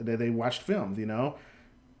they watched films.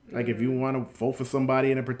 Like if you want to vote for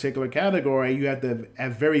somebody in a particular category, you have to,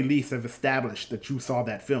 at very least, have established that you saw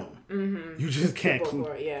that film. Mm-hmm. You just can't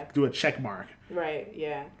do a check mark. Right.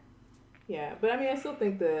 Yeah. Yeah. But I mean, I still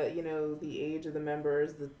think the age of the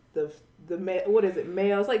members, the what is it,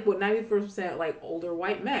 male? It's like 94% like older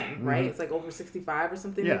white men, right? Mm-hmm. It's like over 65 or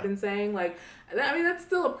something. They've been saying I mean, that's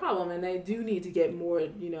still a problem, and they do need to get more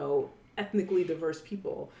ethnically diverse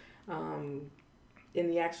people in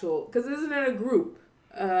the actual, because isn't it a group?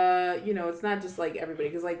 It's not just like everybody,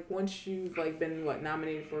 because like once you've like been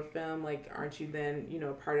nominated for a film, like aren't you then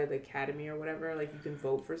part of the Academy or whatever, like you can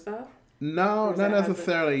vote for stuff? No, not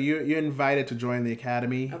necessarily. You're invited to join the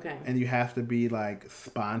Academy. Okay. And you have to be like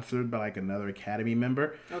sponsored by like another Academy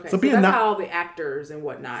member. Okay. So that's how all the actors and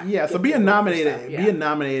whatnot. Yeah. So being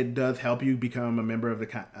nominated does help you become a member of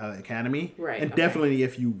the Academy. Right. And definitely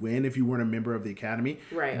if you weren't a member of the Academy.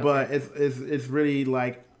 Right. Okay. But it's really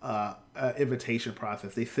like invitation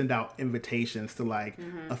process. They send out invitations to like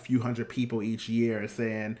a few hundred people each year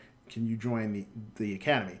saying, can you join the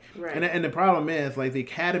Academy? Right. And the problem is like the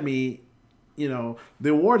Academy, the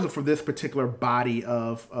awards are for this particular body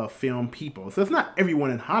of film people. So it's not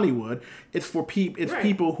everyone in Hollywood. It's for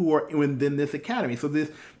people who are within this Academy. So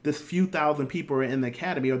this few thousand people are in the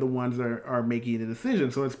Academy are the ones that are making the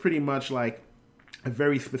decision. So it's pretty much like a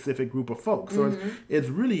very specific group of folks. So it's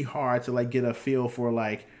really hard to like get a feel for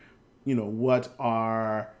like, what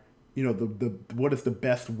are, what is the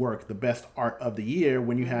best work, the best art of the year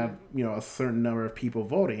when you have, a certain number of people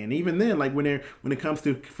voting. And even then, like when it comes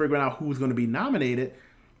to figuring out who's going to be nominated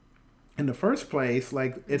in the first place,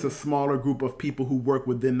 like it's a smaller group of people who work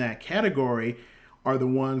within that category are the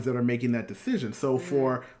ones that are making that decision. So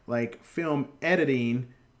for like film editing,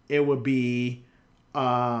 it would be,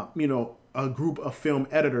 a group of film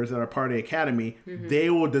editors that are part of the Academy. They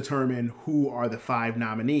will determine who are the 5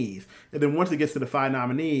 nominees. And then once it gets to the 5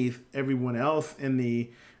 nominees, everyone else in the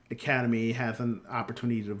Academy has an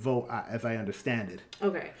opportunity to vote, as I understand it.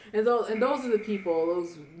 Okay. And those are the people,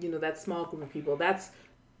 that small group of people,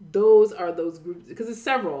 those are those groups, because it's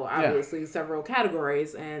several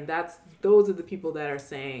categories, and those are the people that are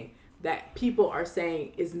saying that people are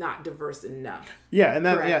saying is not diverse enough. Yeah, and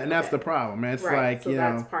that's the problem. It's like, so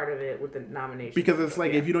that's part of it with the nomination. Because it's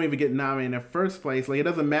like if you don't even get nominated in the first place, like it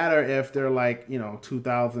doesn't matter if they're like,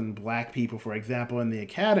 2,000 black people, for example, in the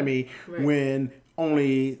Academy, when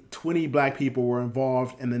only 20 black people were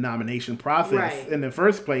involved in the nomination process in the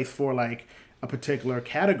first place for like a particular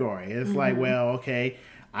category. It's like, well, okay,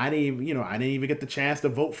 I didn't even get the chance to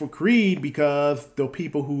vote for Creed because the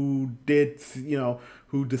people who did,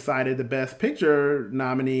 who decided the best picture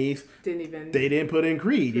nominees didn't put in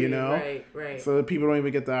Creed, Right. So people don't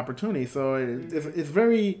even get the opportunity. So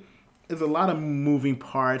there's a lot of moving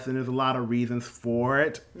parts and there's a lot of reasons for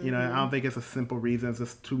it. I don't think it's a simple reason. It's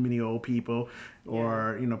just too many old people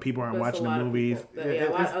or, people aren't watching the movies.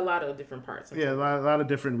 A lot of different parts. Yeah, a lot of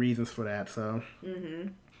different reasons for that. So,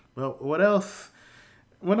 well, what else?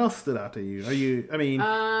 What else stood out to you?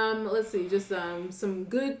 Let's see, just some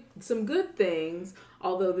good things.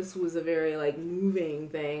 Although this was a very like moving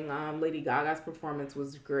thing. Lady Gaga's performance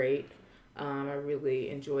was great. I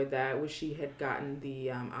really enjoyed that. Wish she had gotten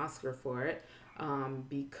the Oscar for it.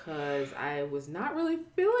 Because I was not really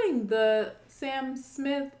feeling the Sam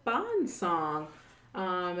Smith Bond song.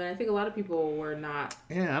 And I think a lot of people were not.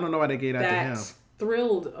 Yeah, I don't know why they gave that to him.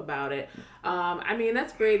 thrilled about it. I mean,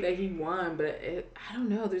 that's great that he won, but I don't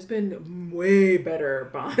know. There's been way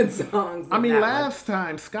better Bond songs. I mean, last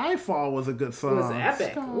time Skyfall was a good song. It was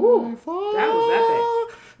epic. Skyfall. Ooh, that was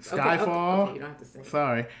epic. Skyfall. Okay, you don't have to sing.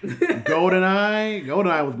 Sorry.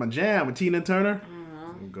 GoldenEye was my jam with Tina Turner.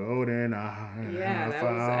 GoldenEye. Yeah, I that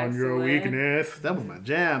found was excellent. your weakness. That was my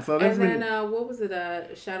jam. So and then what was it?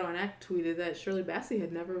 Shadow and Act tweeted that Shirley Bassey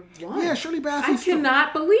had never won. Yeah, Shirley Bassey. I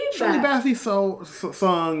cannot believe Shirley that. Bassey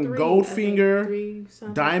sung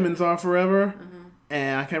Goldfinger, Diamonds Are Forever,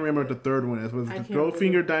 and I can't remember what the third one is. But it was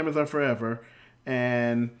Goldfinger, Diamonds Are Forever,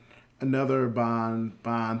 and another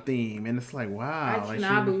Bond theme. And it's like, wow. I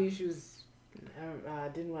cannot believe she was.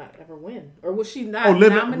 Didn't ever win, or was she not?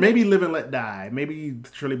 Maybe Live and Let Die. Maybe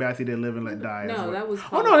Shirley Bassey did Live and Let Die. No, that was.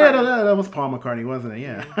 Paul McCartney. That was Paul McCartney, wasn't it?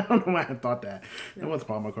 Yeah, I don't know why I thought that. No. That was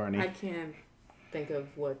Paul McCartney. I can't think of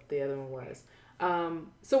what the other one was.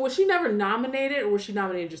 So was she never nominated, or was she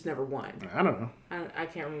nominated and just never won? I don't know. I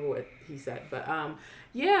can't remember what he said, but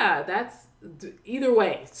yeah, that's either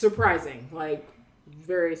way surprising, like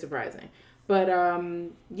very surprising. But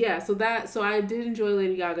yeah, so I did enjoy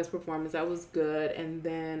Lady Gaga's performance. That was good. And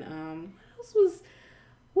then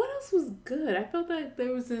what else was good? I felt like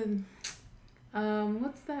there was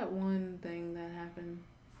what's that one thing that happened?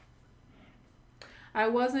 I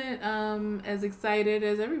wasn't as excited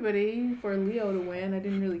as everybody for Leo to win. I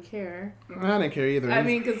didn't really care. I didn't care either. I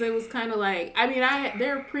mean, because it was kind of like,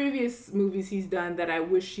 there are previous movies he's done that I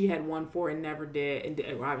wish he had won for and never did,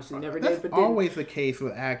 and obviously never did. That's always the case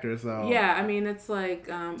with actors, though. Yeah, I mean, it's like,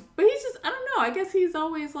 but he's just, I don't know. I guess he's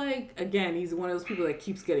always like, again, he's one of those people that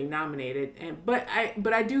keeps getting nominated, but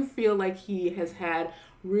I do feel like he has had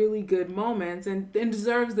really good moments and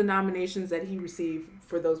deserves the nominations that he received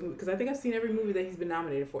for those movies, because I think I've seen every movie that he's been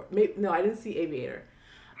nominated for. No, I didn't see Aviator,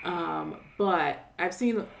 but I've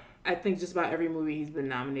seen, I think, just about every movie he's been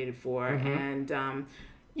nominated for, and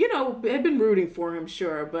I've been rooting for him,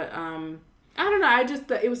 sure, but I don't know. I just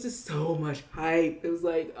thought it was just so much hype. It was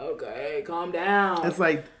like, okay, calm down. It's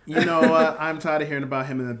like, you know what? I'm tired of hearing about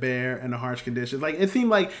him in The Bear and The Harsh Conditions. Like, it seemed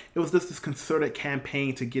like it was just this concerted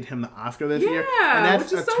campaign to get him the Oscar this year. Yeah,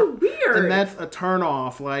 which is so weird. And that's a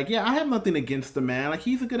turnoff. Like, yeah, I have nothing against the man. Like,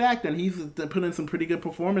 he's a good actor, and he's put in some pretty good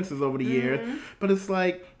performances over the years. But it's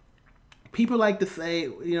like, people like to say,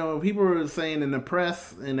 people were saying in the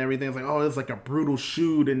press and everything, it's like, oh, it was like a brutal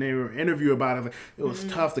shoot, and they were interviewed about it. Like, it was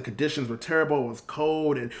tough, the conditions were terrible, it was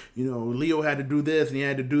cold, and, Leo had to do this, and he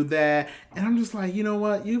had to do that. And I'm just like, you know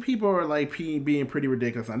what? You people are, like, being pretty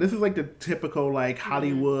ridiculous. Now, this is, like, the typical, like,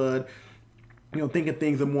 Hollywood, thinking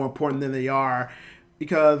things are more important than they are.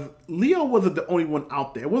 Because Leo wasn't the only one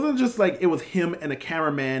out there. It wasn't just like it was him and a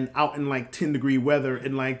cameraman out in, like, 10-degree weather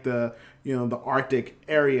in, like, the Arctic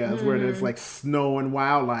areas where there's like snow and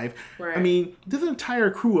wildlife. Right. I mean, there's an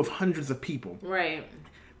entire crew of hundreds of people. Right.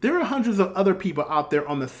 There are hundreds of other people out there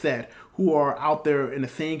on the set who are out there in the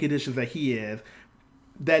same conditions that he is,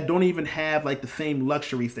 that don't even have like the same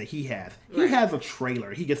luxuries that he has. Right. He has a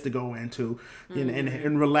trailer he gets to go into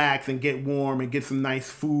and relax and get warm and get some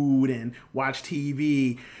nice food and watch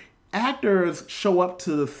TV. Actors show up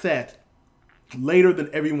to the set later than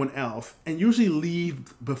everyone else and usually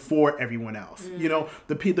leave before everyone else.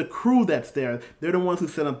 The crew that's there, they're the ones who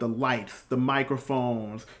set up the lights, the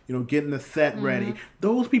microphones, getting the set ready.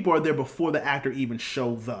 Those people are there before the actor even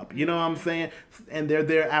shows up. You know what I'm saying? And they're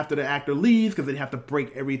there after the actor leaves because they have to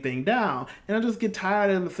break everything down. And I just get tired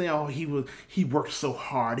of them saying, oh, he worked so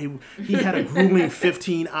hard. He had a grueling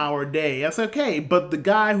 15-hour day. That's okay. But the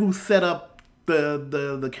guy who set up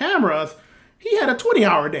the cameras, he had a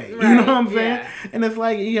 20-hour day. Right, you know what I'm saying? Yeah. And it's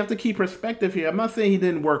like, you have to keep perspective here. I'm not saying he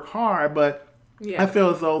didn't work hard, but I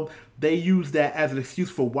feel as though they used that as an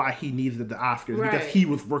excuse for why he needed the Oscars, because he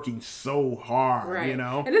was working so hard,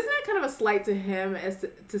 And isn't that kind of a slight to him as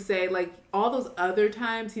to say, like, all those other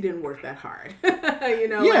times he didn't work that hard?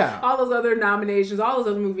 Like, all those other nominations, all those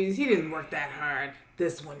other movies, he didn't work that hard.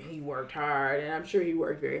 This one, he worked hard, and I'm sure he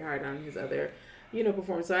worked very hard on his other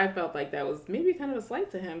performance. So I felt like that was maybe kind of a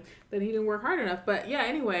slight to him that he didn't work hard enough. But yeah,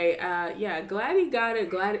 anyway, glad he got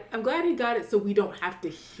it. I'm glad he got it so we don't have to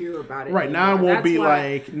hear about it. Right, anymore. Now it won't be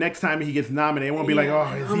like next time he gets nominated, it won't be like, oh,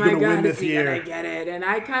 is he going to win this year? Gonna get it. And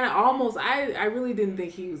I kind of almost, I really didn't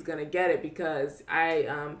think he was going to get it because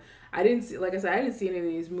I didn't see, like I said, I didn't see any of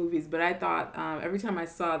these movies, but I thought every time I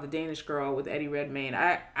saw The Danish Girl with Eddie Redmayne,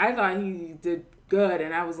 I thought he did good,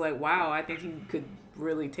 and I was like, wow, I think he could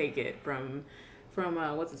really take it from from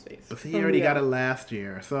what's his face? But he already got it last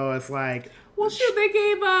year, so it's like. Well, shoot, they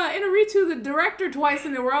gave Inarritu the director twice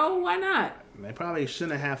in a row. Why not? They probably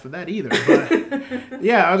shouldn't have for that either. But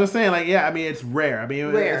yeah, I was just saying, like, yeah, I mean, it's rare. I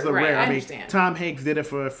mean, it's a rare. I mean, Tom Hanks did it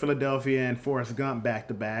for Philadelphia and Forrest Gump back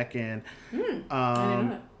to back, and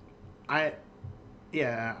I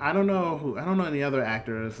don't know any other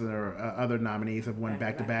actors or other nominees have won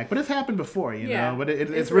back to back, but it's happened before, you know. But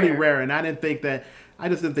it's really rare, and I just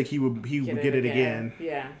didn't think he would get it again.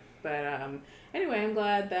 Yeah, but anyway, I'm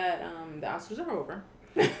glad that the Oscars are over.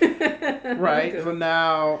 Right. So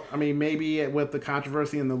now, I mean, maybe with the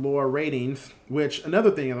controversy and the lower ratings, which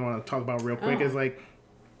another thing I want to talk about real quick is like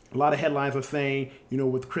a lot of headlines are saying, you know,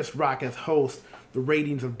 with Chris Rock as host, the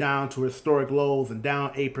ratings are down to historic lows and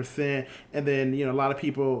down 8%. And then, you know, a lot of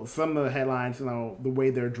people, some of the headlines, you know, the way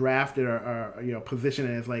they're drafted are you know,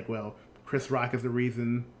 positioned as like, well, Chris Rock is the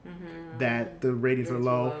reason that the ratings are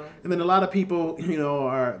low. And then a lot of people, you know,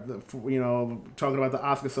 are, you know, talking about the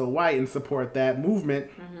Oscars so white and support that movement,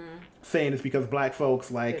 saying it's because black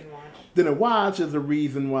folks like didn't watch is the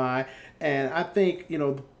reason why. And I think, you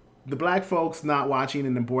know, the black folks not watching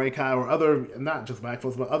in the boycott, or other, not just black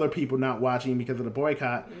folks, but other people not watching because of the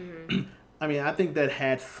boycott, I mean, I think that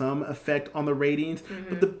had some effect on the ratings.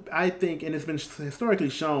 But I think, and it's been historically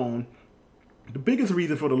shown, the biggest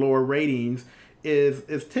reason for the lower ratings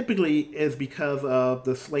is typically because of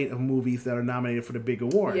the slate of movies that are nominated for the big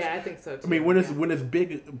awards. Yeah, I think so too. I mean, when it's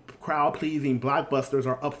big crowd pleasing blockbusters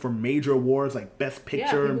are up for major awards like Best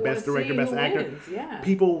Picture and Best Director, Best Actor,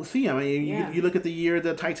 people see them. I mean, you look at the year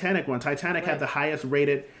the Titanic won. Titanic had the highest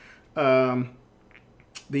rated. The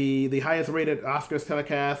highest rated Oscars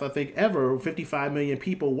telecast, I think, ever. 55 million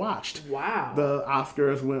people watched. Wow. The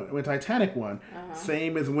Oscars when Titanic won.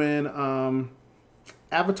 Same as when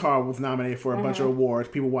Avatar was nominated for a bunch of awards.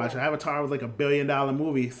 People watched. Avatar was like $1 billion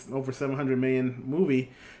movie, over $700 million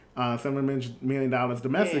movie, $700 million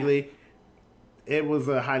domestically. Yeah. It was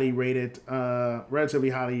a highly rated, relatively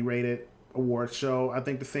highly rated awards show. I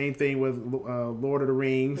think the same thing with Lord of the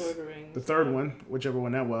Rings. The third one, whichever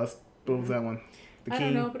one that was. What was that one? I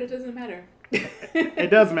don't know, but it doesn't matter.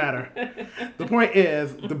 It does matter. The point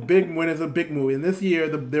is, when it's a big movie, and this year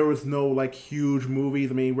there was no like huge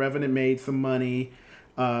movies. I mean, Revenant made some money,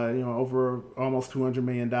 you know, over almost $200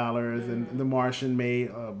 million, and The Martian made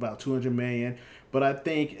about $200 million. But I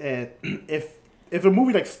think if a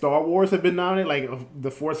movie like Star Wars had been nominated, like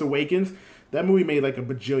The Force Awakens, that movie made like $1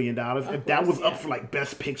 bajillion. If that was up for like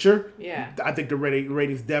Best Picture, I think the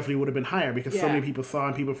ratings definitely would have been higher because so many people saw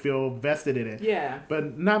and people feel vested in it. Yeah.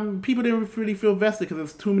 But people didn't really feel vested because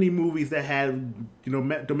there's too many movies that had, you know,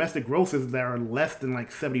 domestic grosses that are less than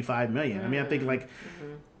like 75 million. I mean, I think like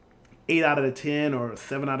 8 out of the 10 or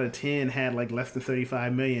 7 out of 10 had like less than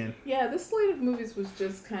 35 million. Yeah, this slate of movies was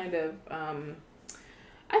just kind of.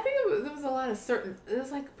 I think there was a lot of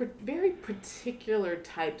there's like very particular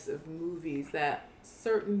types of movies that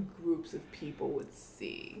certain groups of people would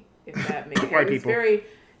see, if that makes sense. White people. Very,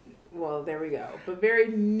 well, there we go, but very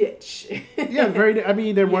niche. Yeah, very. I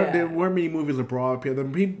mean, there weren't many movies with broad appeal. The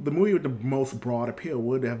movie with the most broad appeal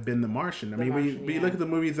would have been The Martian. I mean, when you look at the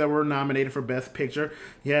movies that were nominated for Best Picture,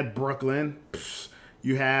 you had Brooklyn,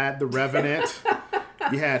 you had The Revenant,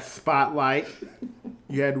 you had Spotlight,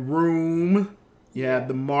 you had Room. Yeah,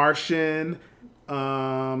 The Martian,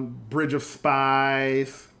 Bridge of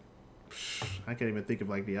Spies. I can't even think of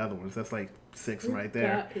like the other ones. That's like 6 right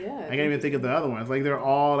there. I can't even think of the other ones. Like they're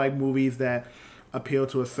all like movies that appeal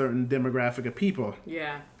to a certain demographic of people.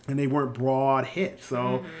 Yeah. And they weren't broad hits.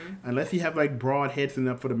 So unless you have like broad hits and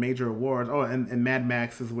up for the major awards. Oh, and Mad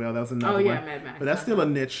Max as well. That was another one. Mad Max. But that's still a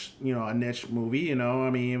niche movie, you know. I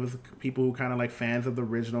mean, it was people who kind of like fans of the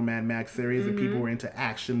original Mad Max series and people were into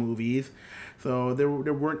action movies. So there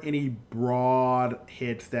weren't any broad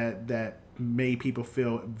hits that made people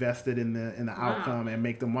feel vested in the outcome and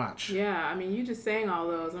make them watch. Yeah, I mean, you just saying all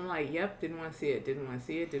those. I'm like, yep, didn't want to see it.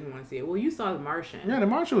 Well, you saw The Martian. Yeah, The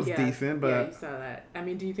Martian was decent, but yeah, you saw that. I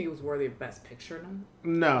mean, do you think it was worthy of Best Picture?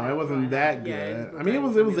 No, it wasn't that good. Yeah, I mean, it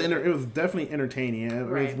was definitely entertaining. It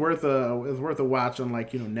was worth a watch on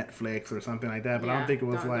like, you know, Netflix or something like that. But I don't think it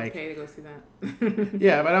was like okay to go see that.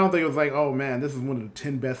 Yeah, but I don't think it was like, oh man, this is one of the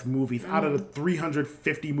 10 best movies out of the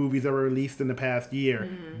 350 movies that were released in the past year.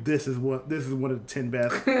 This is one of the 10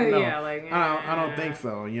 best. No, I don't think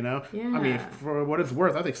so. You know, I mean, for what it's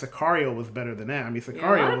worth, I think Sicario was better than that. I mean,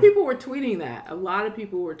 Sicario. A lot of people were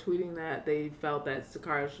tweeting that. They felt that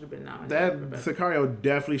Sicario should have been nominated. Sicario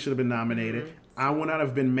definitely should have been nominated. I would not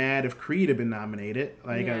have been mad if Creed had been nominated.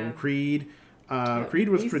 Creed. Creed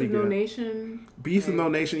was pretty good. Beast of No Nation. Beast of No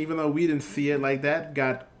Nation, even though we didn't see it, like that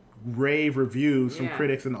got rave reviews from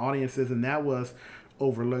critics and audiences, and that was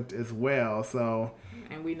overlooked as well. So,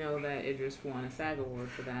 and we know that Idris won a SAG award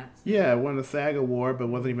for that. So. Yeah, won the SAG award, but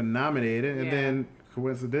wasn't even nominated, and then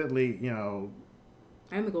coincidentally,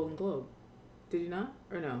 and the Golden Globe. Did he not,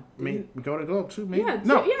 or no? Golden Globe too? Maybe. Yeah,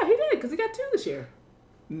 no. Yeah, he did because he got 2 this year.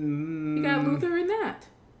 He got Luther in that.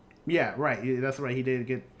 Yeah, right. That's right. He did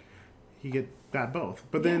get. Got both,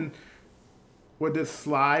 but then. What did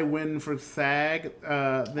Sly win for SAG?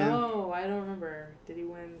 I don't remember. Did he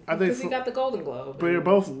win? Because he got the Golden Globe. But they're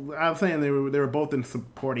both. I'm saying they were both in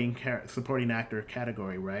supporting actor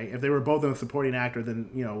category, right? If they were both in supporting actor, then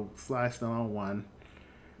Sly Stallone won.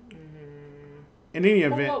 Mm-hmm. In any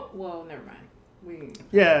event. Well, never mind.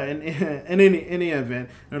 In any event,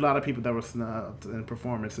 there are a lot of people that were snubbed and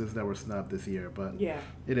performances that were snubbed this year, but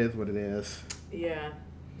it is what it is. Yeah.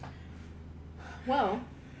 Well.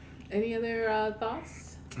 Any other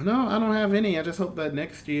thoughts? No, I don't have any. I just hope that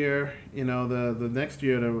next year, the next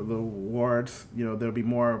year, the awards, there'll be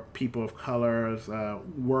more people of color's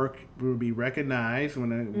work will be recognized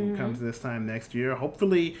when it comes to this time next year.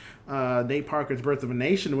 Hopefully, Nate Parker's Birth of a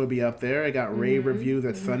Nation will be up there. It got rave reviews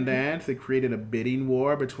at Sundance. It created a bidding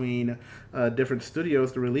war between different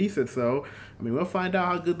studios to release it. So, we'll find out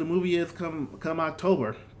how good the movie is come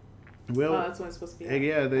October. That's when it's supposed to be.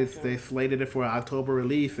 Yeah, they slated it for an October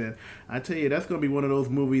release, and I tell you, that's gonna be one of those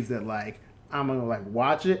movies that I'm gonna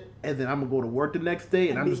watch it, and then I'm gonna go to work the next day,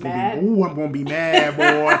 and I'm just gonna be, I'm gonna be mad,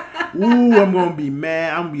 boy. I'm gonna be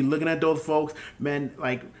mad. I'm gonna be looking at those folks, man.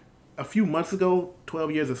 Like a few months ago,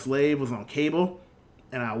 12 Years a Slave was on cable,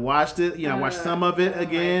 and I watched it. I watched some of it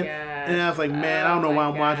again, and I was like, man, I don't know why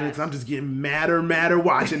I'm watching it, because I'm just getting madder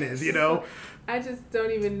watching this, I just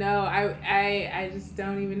don't even know. I just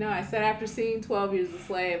don't even know. I said after seeing 12 Years a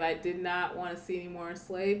Slave, I did not want to see any more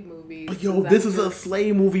slave movies. But this is a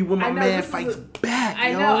slave movie where my man fights back.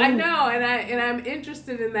 I know, and I'm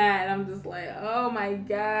interested in that. And I'm just like, oh my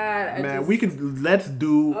god, let's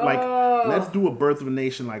do a Birth of a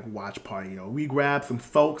Nation watch party. We grab some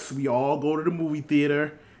folks, we all go to the movie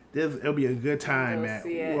theater. It'll be a good time, man.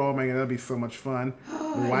 Oh my god, that'll be so much fun.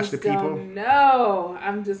 We'll watch the people. No,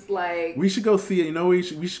 I'm just like. We should go see it. We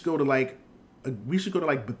should go to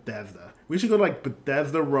Bethesda. We should go to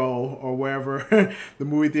Bethesda Row or wherever the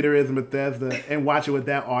movie theater is in Bethesda and watch it with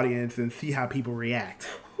that audience and see how people react.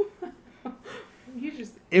 You're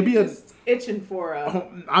just itching for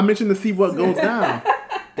a. I'm itching to see what goes down.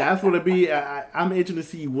 That's what it'd be. I'm itching to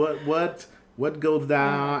see what goes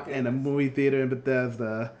down in a movie theater in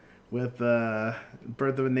Bethesda with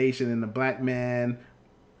Birth of a Nation and the black man,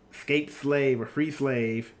 escaped slave or free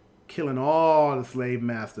slave, killing all the slave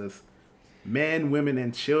masters, men, women,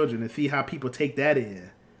 and children, and see how people take that in.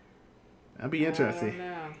 That'd be interesting. I don't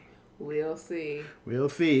know. We'll see. We'll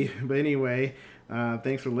see. But anyway,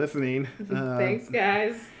 thanks for listening. Thanks,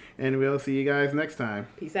 guys. And we'll see you guys next time.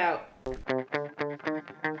 Peace out.